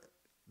before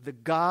the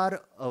God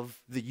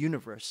of the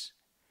universe,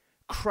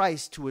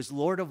 Christ, who is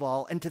Lord of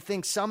all, and to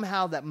think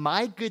somehow that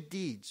my good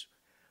deeds,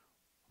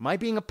 my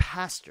being a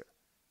pastor,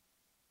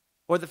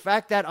 or the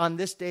fact that on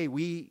this day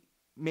we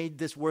made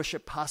this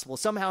worship possible,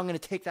 somehow I'm going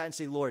to take that and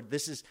say, "Lord,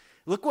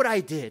 look what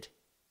I did."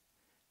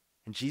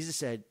 And Jesus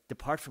said,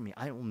 "Depart from me,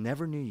 I will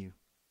never knew you."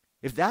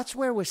 If that's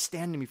where we're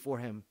standing before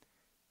him,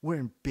 we're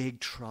in big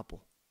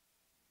trouble.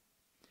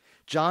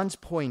 John's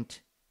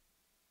point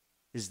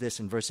is this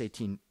in verse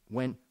 18: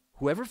 when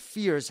whoever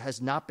fears has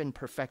not been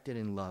perfected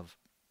in love.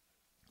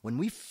 When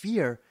we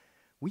fear,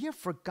 we have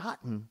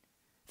forgotten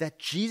that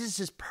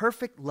Jesus'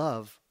 perfect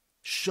love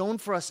shown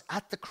for us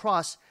at the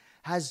cross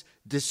has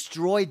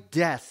destroyed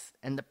death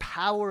and the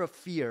power of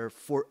fear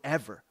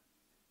forever.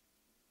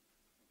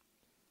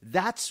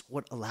 That's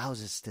what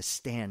allows us to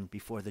stand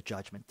before the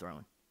judgment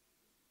throne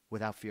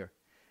without fear.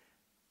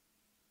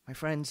 My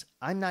friends,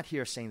 I'm not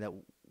here saying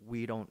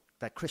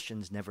that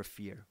Christians never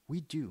fear. We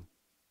do.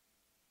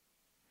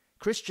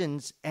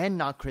 Christians and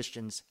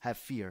non-Christians have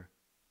fear,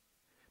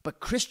 but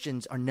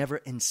Christians are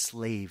never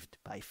enslaved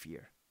by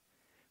fear.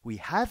 We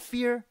have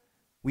fear.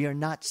 We are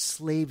not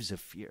slaves of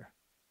fear.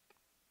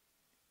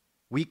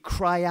 We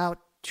cry out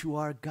to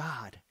our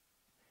God.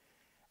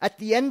 At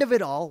the end of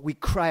it all, we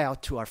cry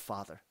out to our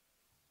Father.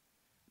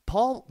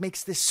 Paul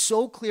makes this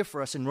so clear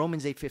for us in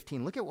Romans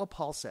 8:15. Look at what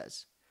Paul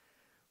says.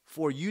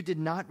 "For you did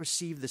not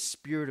receive the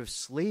spirit of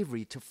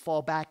slavery to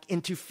fall back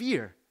into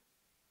fear."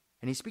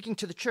 And he's speaking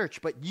to the church.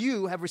 "But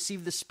you have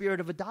received the spirit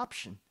of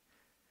adoption,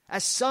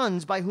 as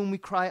sons, by whom we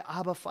cry,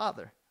 Abba,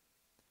 Father."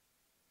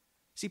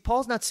 See,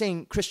 Paul's not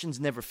saying Christians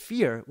never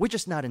fear. We're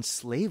just not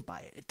enslaved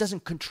by it. It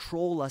doesn't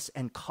control us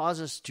and cause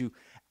us to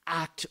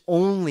act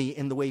only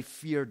in the way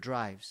fear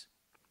drives.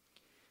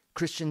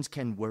 Christians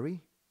can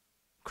worry.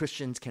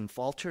 Christians can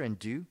falter and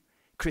do.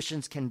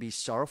 Christians can be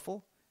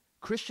sorrowful.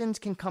 Christians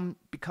can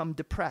become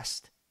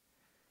depressed.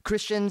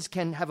 Christians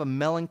can have a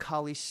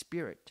melancholy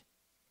spirit.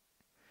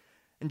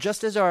 And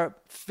just as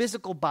our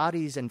physical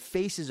bodies and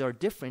faces are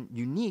different,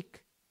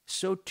 unique,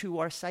 so too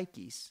are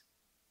psyches.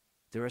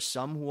 There are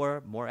some who are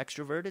more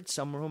extroverted,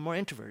 some who are more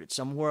introverted,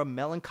 some who are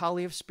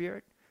melancholy of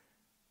spirit,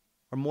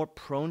 are more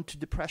prone to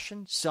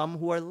depression, some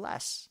who are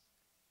less.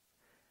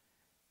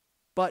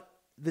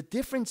 But the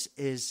difference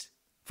is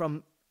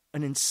from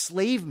an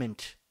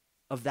enslavement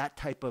of that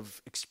type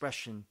of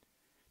expression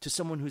to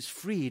someone who's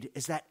freed,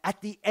 is that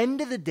at the end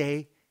of the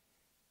day,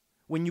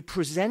 when you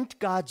present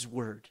God's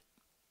word,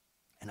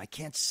 and I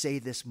can't say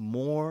this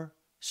more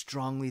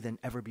strongly than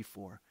ever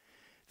before,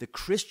 the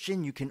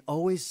Christian, you can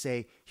always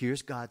say,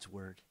 "Here's God's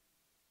word."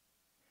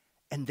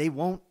 And they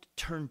won't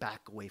turn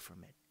back away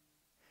from it.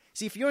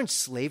 See, if you're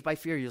enslaved by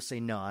fear, you'll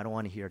say, "No, I don't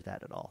want to hear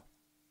that at all."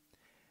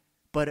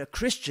 But a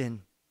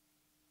Christian,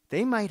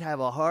 they might have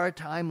a hard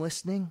time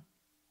listening.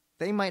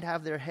 They might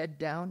have their head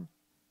down.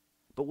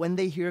 But when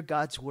they hear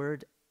God's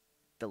word,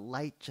 the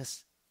light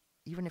just,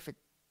 even if it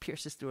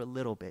pierces through a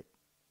little bit.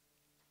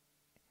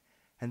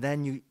 And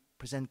then you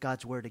present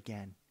God's word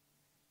again.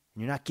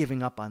 And you're not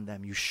giving up on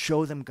them. You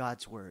show them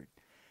God's word.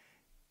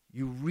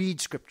 You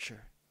read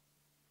scripture.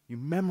 You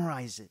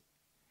memorize it.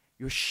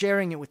 You're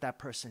sharing it with that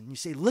person. You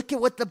say, "Look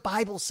at what the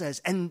Bible says."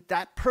 And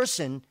that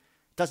person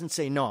doesn't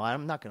say, "No,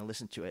 I'm not going to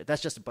listen to it.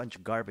 That's just a bunch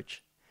of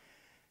garbage."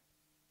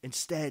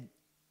 Instead,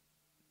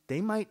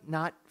 they might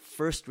not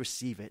first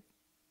receive it,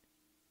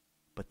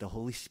 but the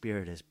Holy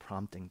Spirit is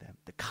prompting them,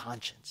 the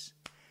conscience,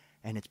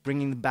 and it's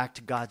bringing them back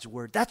to God's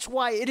word. That's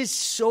why it is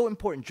so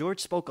important. George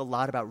spoke a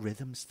lot about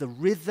rhythms. The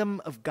rhythm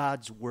of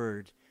God's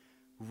word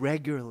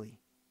regularly,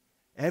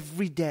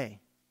 every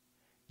day.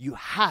 You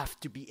have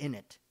to be in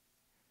it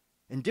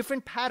in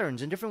different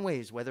patterns, in different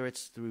ways, whether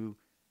it's through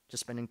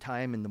just spending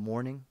time in the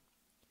morning,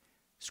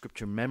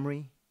 scripture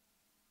memory.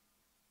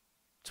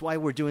 That's why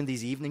we're doing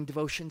these evening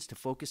devotions, to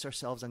focus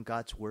ourselves on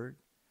God's word.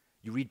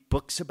 You read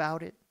books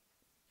about it.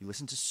 You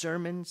listen to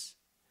sermons,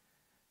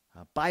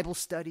 Bible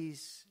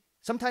studies.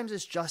 Sometimes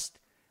it's just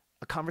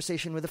a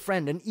conversation with a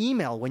friend, an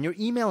email. When you're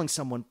emailing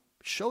someone,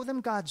 show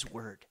them God's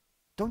word.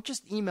 Don't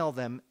just email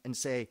them and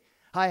say,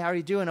 "Hi, how are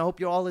you doing? I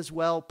hope you're all is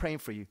well, praying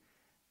for you."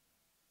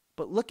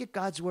 But look at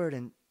God's word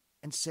and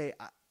say,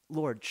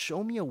 "Lord,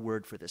 show me a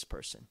word for this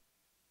person,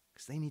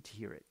 because they need to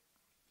hear it."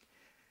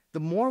 the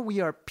more we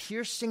are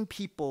piercing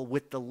people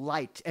with the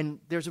light. And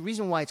there's a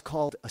reason why it's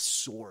called a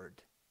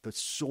sword. The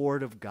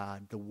sword of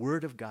God. The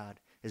word of God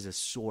is a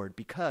sword,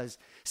 because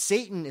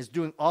Satan is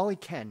doing all he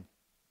can.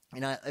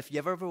 And if you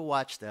ever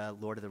watched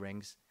Lord of the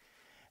Rings,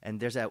 and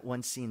there's that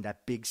one scene,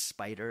 that big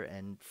spider,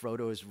 and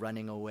Frodo is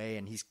running away,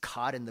 and he's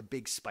caught in the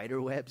big spider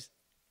webs.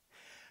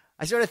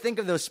 I sort of think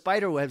of those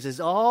spider webs as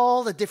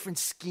all the different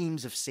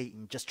schemes of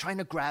Satan, just trying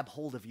to grab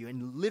hold of you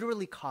and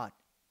literally caught.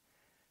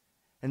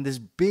 And this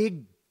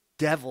big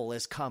devil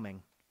is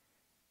coming.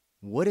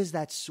 What is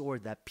that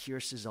sword that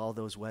pierces all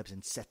those webs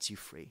and sets you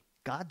free?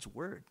 God's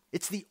word.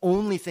 It's the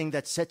only thing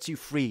that sets you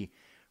free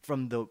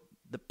from the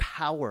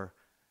power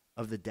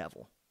of the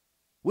devil,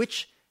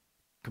 which,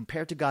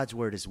 compared to God's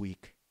word, is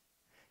weak.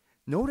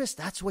 Notice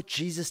that's what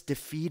Jesus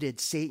defeated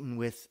Satan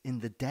with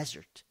in the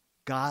desert.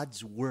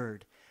 God's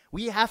word.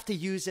 We have to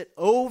use it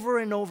over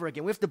and over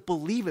again. We have to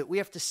believe it. We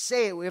have to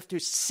say it. We have to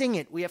sing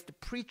it. We have to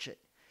preach it.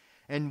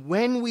 And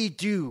when we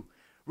do,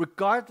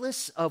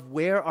 regardless of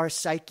where our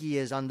psyche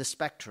is on the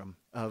spectrum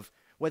of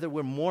whether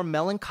we're more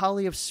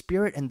melancholy of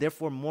spirit and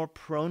therefore more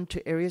prone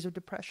to areas of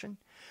depression,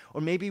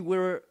 or maybe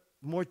we're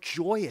more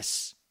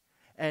joyous,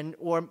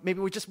 or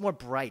maybe we're just more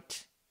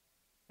bright,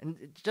 and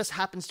it just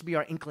happens to be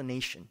our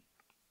inclination.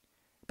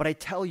 But I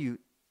tell you,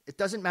 it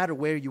doesn't matter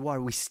where you are,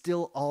 we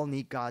still all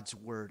need God's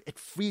word. It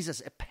frees us,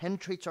 it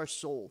penetrates our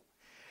soul.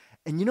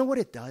 And you know what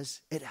it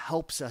does? It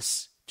helps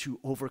us to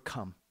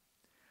overcome.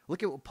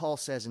 Look at what Paul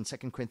says in 2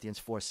 Corinthians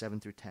 4, 7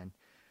 through 10.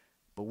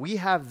 But we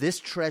have this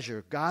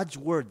treasure, God's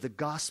word, the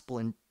gospel,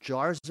 in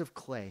jars of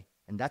clay,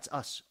 and that's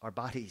us, our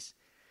bodies,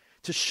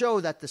 to show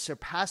that the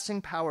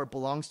surpassing power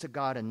belongs to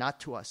God and not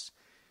to us.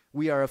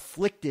 We are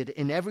afflicted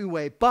in every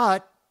way,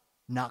 but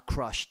not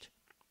crushed.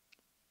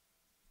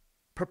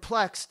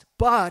 Perplexed,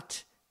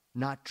 but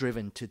not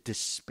driven to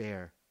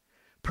despair.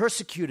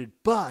 Persecuted,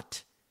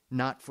 but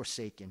not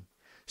forsaken.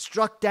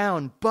 Struck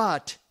down,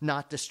 but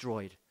not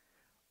destroyed.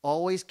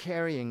 Always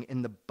carrying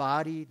in the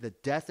body the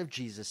death of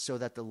Jesus, so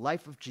that the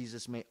life of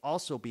Jesus may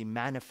also be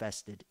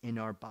manifested in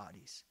our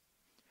bodies.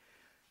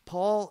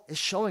 Paul is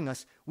showing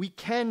us we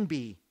can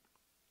be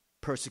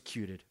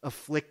persecuted,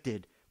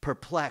 afflicted,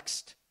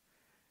 perplexed,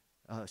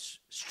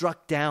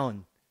 struck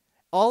down.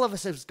 All of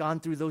us have gone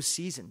through those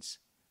seasons,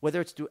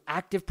 whether it's through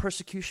active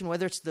persecution,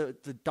 whether it's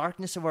the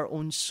darkness of our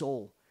own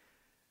soul.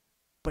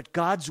 But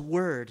God's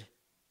word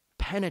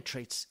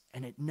penetrates,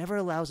 and it never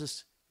allows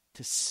us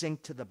to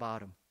sink to the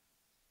bottom.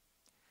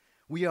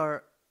 We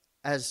are,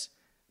 as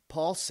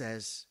Paul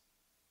says,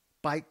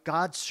 by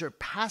God's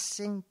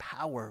surpassing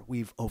power,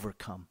 we've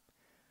overcome.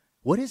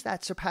 What is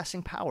that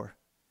surpassing power?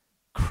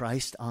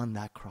 Christ on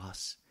that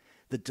cross,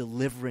 the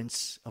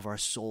deliverance of our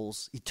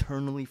souls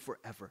eternally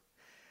forever.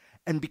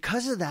 And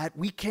because of that,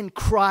 we can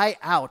cry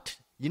out.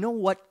 You know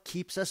what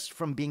keeps us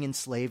from being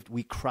enslaved?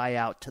 We cry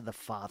out to the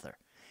Father.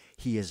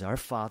 He is our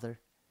Father.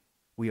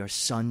 We are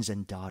sons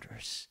and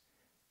daughters.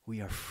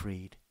 We are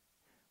freed.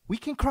 We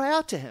can cry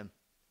out to him.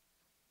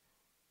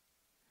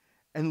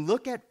 And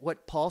look at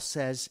what Paul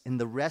says in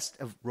the rest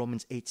of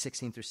Romans 8,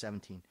 16 through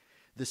 17.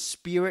 The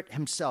Spirit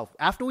himself,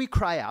 after we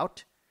cry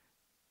out,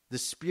 the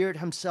Spirit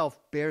himself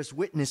bears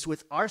witness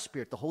with our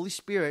spirit. The Holy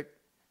Spirit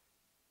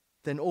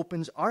then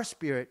opens our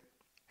spirit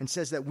and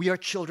says that we are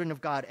children of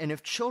God. And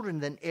if children,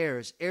 then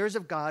heirs, heirs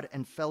of God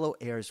and fellow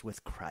heirs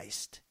with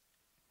Christ.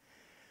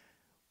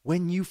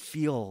 When you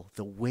feel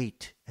the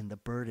weight and the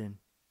burden,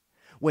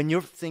 when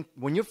your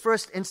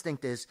first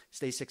instinct is,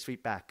 stay 6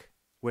 feet back.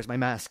 Where's my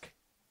mask?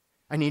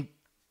 I need,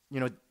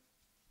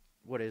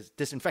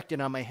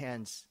 disinfectant on my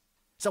hands.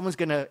 Someone's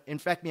going to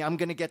infect me. I'm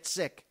going to get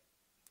sick.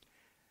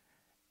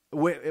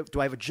 Do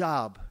I have a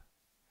job?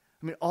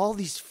 I mean, all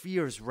these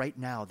fears right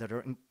now that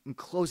are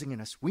enclosing in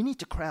us, we need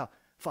to cry out,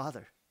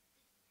 Father,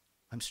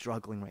 I'm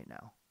struggling right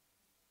now.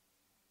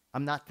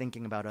 I'm not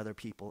thinking about other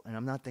people, and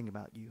I'm not thinking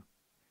about you.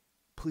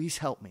 Please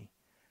help me.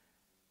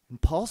 And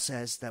Paul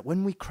says that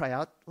when we cry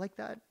out like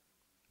that,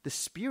 the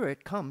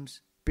Spirit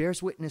comes,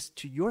 bears witness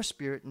to your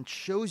spirit, and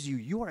shows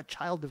you are a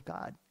child of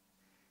God.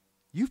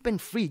 You've been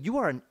freed. You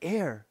are an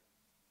heir.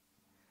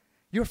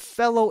 You're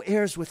fellow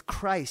heirs with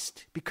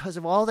Christ because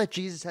of all that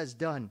Jesus has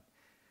done.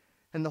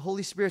 And the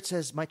Holy Spirit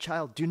says, my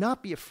child, do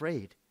not be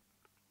afraid.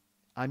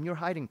 I'm your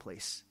hiding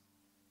place.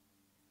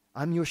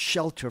 I'm your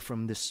shelter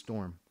from this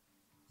storm.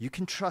 You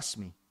can trust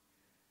me.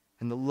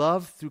 And the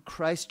love through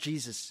Christ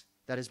Jesus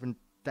that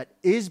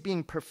is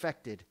being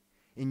perfected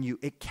in you,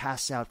 it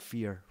casts out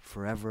fear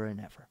forever and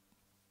ever.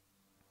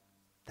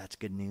 That's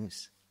good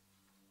news.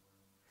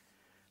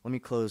 Let me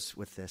close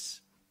with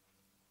this.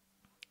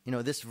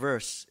 This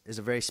verse is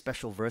a very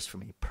special verse for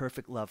me.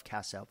 Perfect love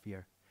casts out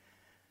fear.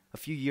 A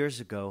few years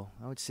ago,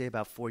 I would say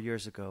about 4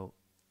 years ago,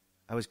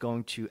 I was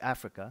going to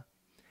Africa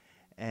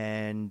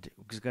and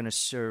was going to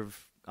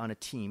serve on a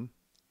team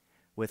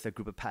with a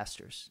group of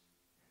pastors.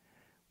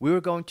 We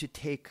were going to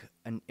take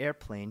an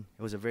airplane.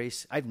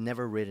 I've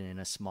never ridden in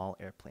a small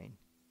airplane.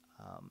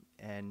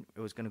 And it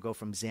was going to go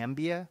from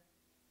Zambia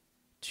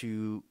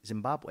to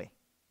Zimbabwe.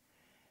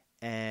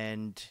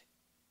 And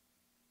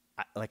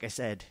like I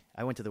said,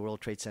 I went to the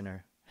World Trade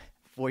Center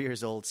 4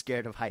 years old,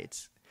 scared of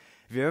heights.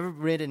 Have you ever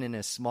ridden in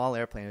a small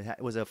airplane?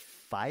 It was a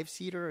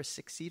 5-seater or a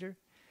 6-seater,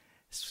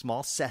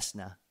 small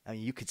Cessna. I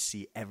mean, you could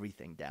see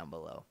everything down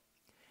below.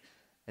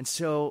 And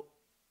so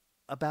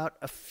about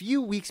a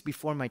few weeks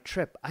before my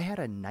trip, I had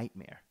a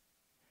nightmare.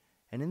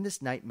 And in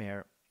this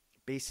nightmare,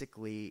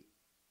 basically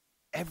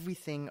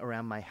everything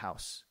around my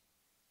house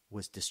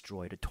was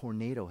destroyed. A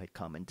tornado had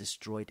come and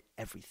destroyed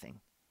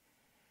everything.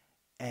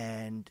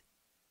 And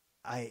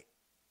I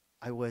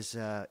was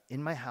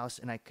in my house,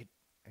 and I could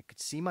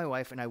see my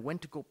wife, and I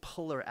went to go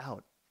pull her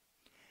out.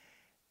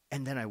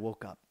 And then I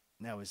woke up,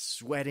 and I was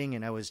sweating,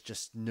 and I was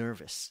just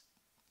nervous.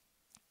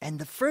 And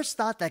the first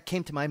thought that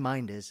came to my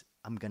mind is,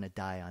 I'm going to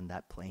die on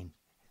that plane.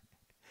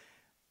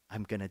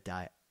 I'm going to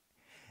die.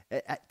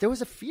 There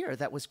was a fear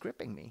that was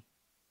gripping me,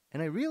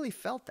 and I really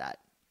felt that.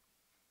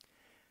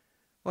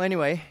 Well,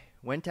 anyway,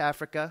 went to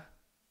Africa.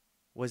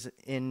 Was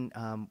in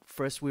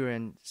first we were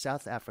in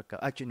South Africa.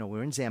 Actually, no, we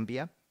were in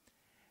Zambia,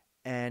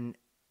 and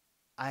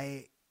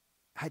I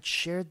had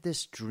shared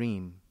this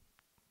dream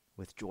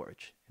with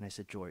George, and I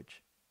said,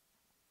 George,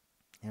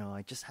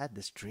 I just had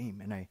this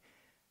dream, and I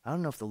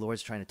don't know if the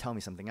Lord's trying to tell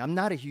me something.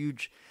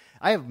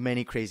 I have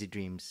many crazy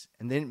dreams,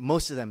 and then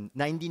most of them,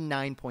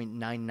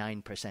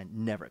 99.99%,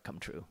 never come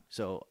true.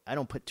 So I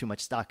don't put too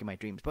much stock in my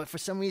dreams. But for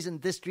some reason,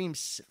 this dream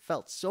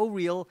felt so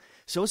real,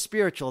 so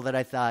spiritual, that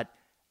I thought,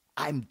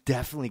 I'm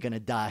definitely going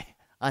to die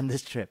on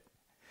this trip.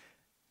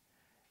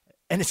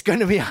 And it's going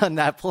to be on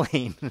that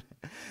plane.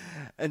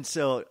 And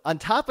so on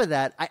top of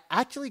that, I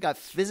actually got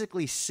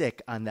physically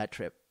sick on that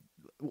trip,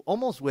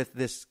 almost with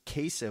this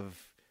case of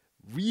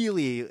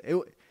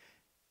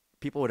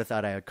people would have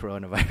thought I had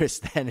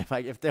coronavirus then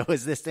if there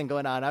was this thing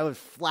going on. I was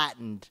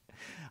flattened.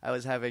 I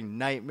was having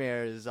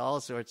nightmares, all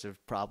sorts of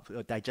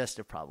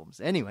digestive problems.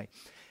 Anyway,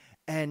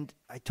 and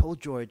I told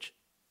George,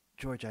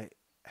 I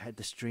had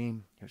this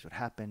dream. Here's what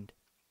happened.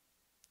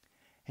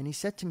 And he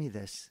said to me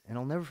this, and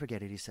I'll never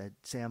forget it. He said,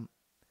 Sam,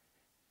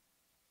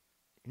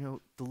 the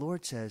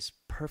Lord says,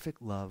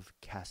 perfect love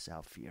casts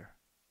out fear.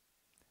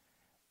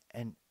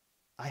 And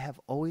I have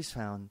always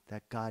found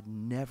that God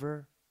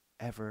never,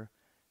 ever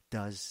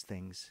does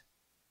things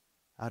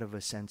out of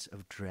a sense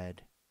of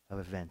dread of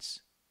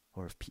events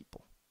or of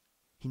people.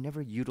 He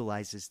never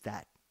utilizes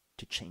that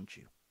to change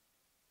you.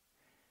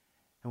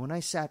 And when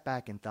I sat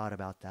back and thought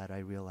about that, I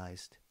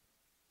realized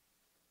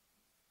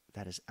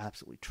that is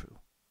absolutely true.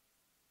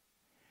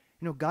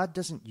 God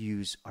doesn't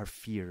use our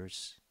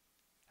fears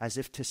as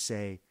if to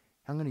say,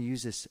 I'm going to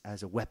use this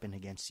as a weapon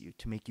against you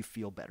to make you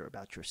feel better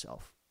about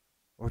yourself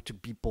or to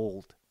be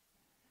bold.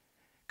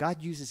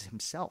 God uses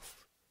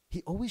himself.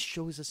 He always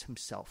shows us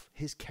himself,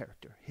 his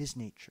character, his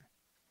nature.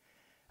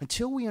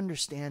 Until we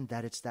understand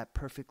that it's that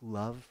perfect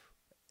love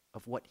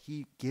of what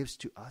he gives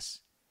to us,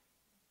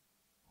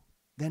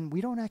 then we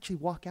don't actually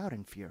walk out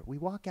in fear. We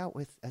walk out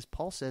with, as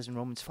Paul says in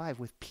Romans 5,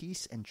 with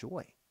peace and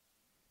joy.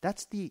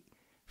 That's the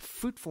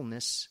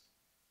fruitfulness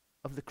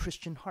of the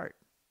Christian heart.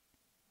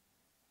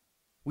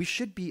 We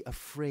should be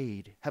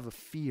afraid, have a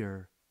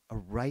fear, a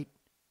right,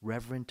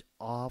 reverent,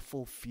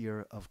 awful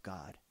fear of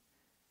God.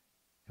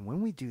 And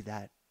when we do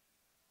that,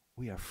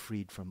 we are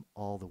freed from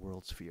all the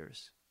world's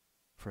fears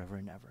forever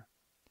and ever.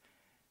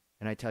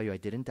 And I tell you, I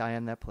didn't die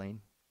on that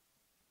plane.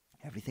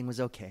 Everything was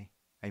okay.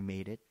 I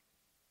made it,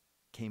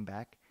 came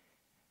back.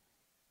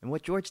 And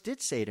what George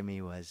did say to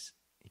me was,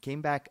 he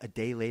came back a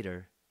day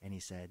later and he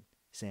said,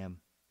 Sam,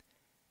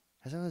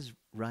 as I was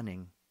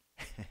running,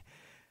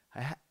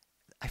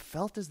 I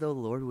felt as though the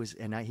Lord was,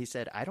 he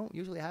said, I don't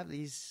usually have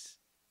these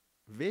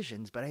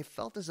visions, but I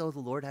felt as though the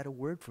Lord had a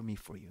word for me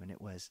for you. And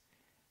it was,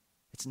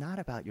 it's not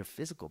about your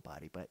physical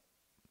body, but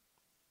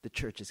the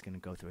church is going to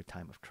go through a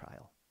time of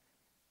trial.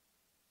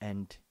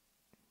 And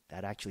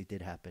that actually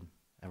did happen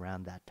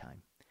around that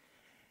time.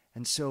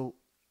 And so,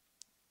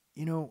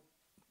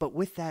 but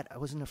with that, I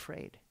wasn't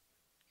afraid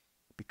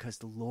because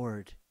the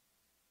Lord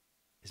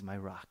is my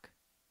rock,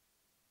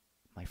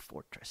 my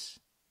fortress.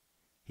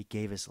 He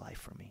gave his life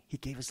for me. He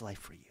gave his life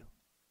for you.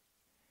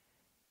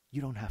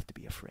 You don't have to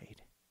be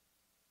afraid.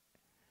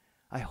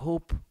 I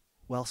hope,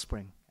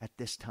 Wellspring, at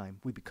this time,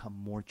 we become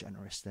more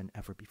generous than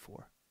ever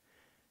before,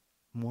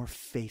 more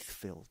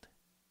faith-filled.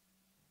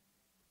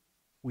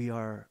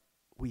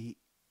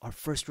 Our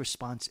first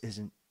response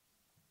isn't,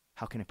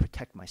 how can I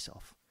protect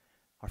myself?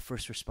 Our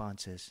first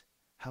response is,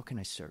 how can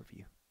I serve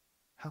you?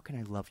 How can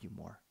I love you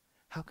more?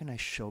 How can I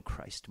show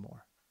Christ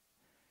more?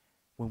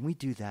 When we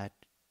do that,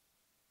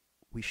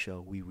 we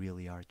show we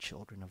really are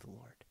children of the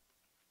Lord.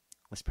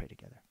 Let's pray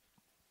together.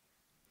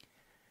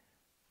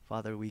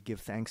 Father, we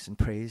give thanks and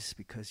praise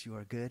because you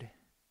are good.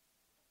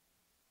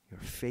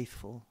 You're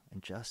faithful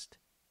and just.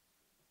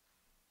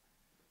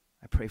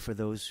 I pray for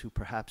those who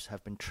perhaps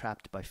have been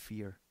trapped by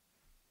fear.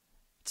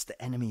 It's the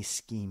enemy's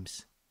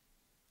schemes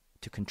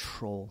to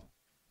control,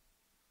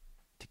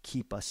 to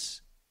keep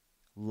us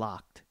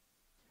locked,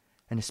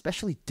 and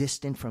especially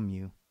distant from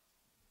you,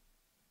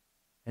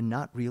 and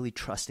not really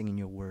trusting in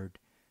your word.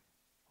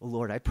 Oh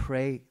Lord, I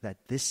pray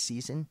that this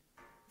season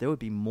there would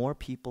be more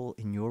people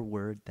in your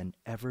word than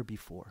ever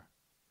before.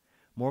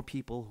 more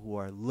people who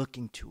are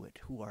looking to it,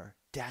 who are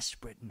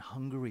desperate and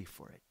hungry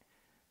for it.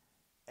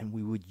 And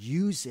we would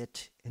use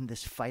it in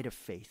this fight of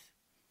faith.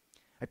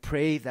 I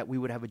pray that we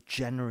would have a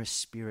generous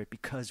spirit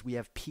because we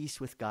have peace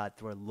with God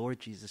through our Lord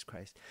Jesus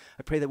Christ.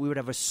 I pray that we would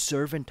have a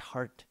servant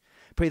heart.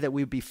 I pray that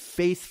we would be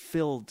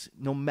faith-filled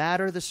no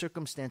matter the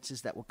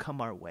circumstances that will come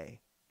our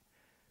way.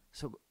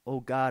 So, oh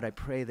God, I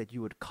pray that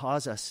you would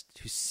cause us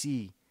to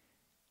see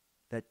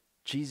that,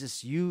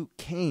 Jesus, you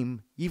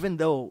came even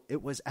though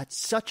it was at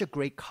such a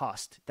great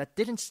cost. That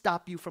didn't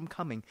stop you from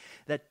coming.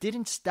 That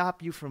didn't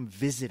stop you from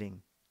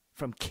visiting,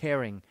 from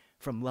caring,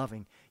 from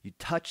loving. You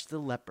touched the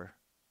leper,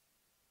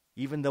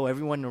 even though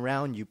everyone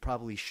around you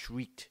probably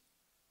shrieked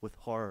with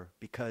horror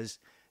because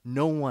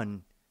no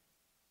one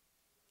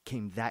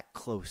came that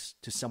close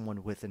to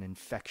someone with an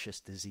infectious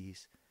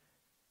disease.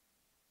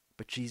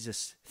 But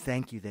Jesus,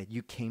 thank you that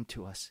you came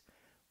to us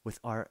with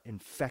our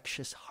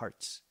infectious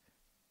hearts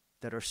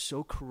that are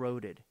so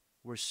corroded.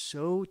 We're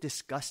so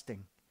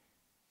disgusting.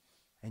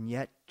 And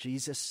yet,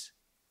 Jesus,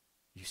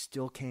 you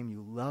still came.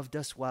 You loved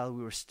us while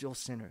we were still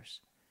sinners.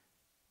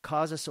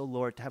 Cause us, O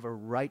Lord, to have a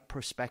right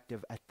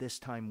perspective at this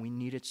time. We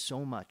need it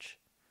so much.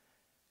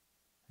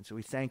 And so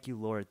we thank you,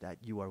 Lord, that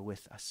you are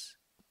with us.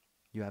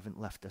 You haven't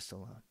left us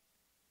alone.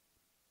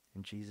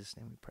 In Jesus'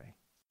 name we pray.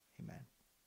 Amen.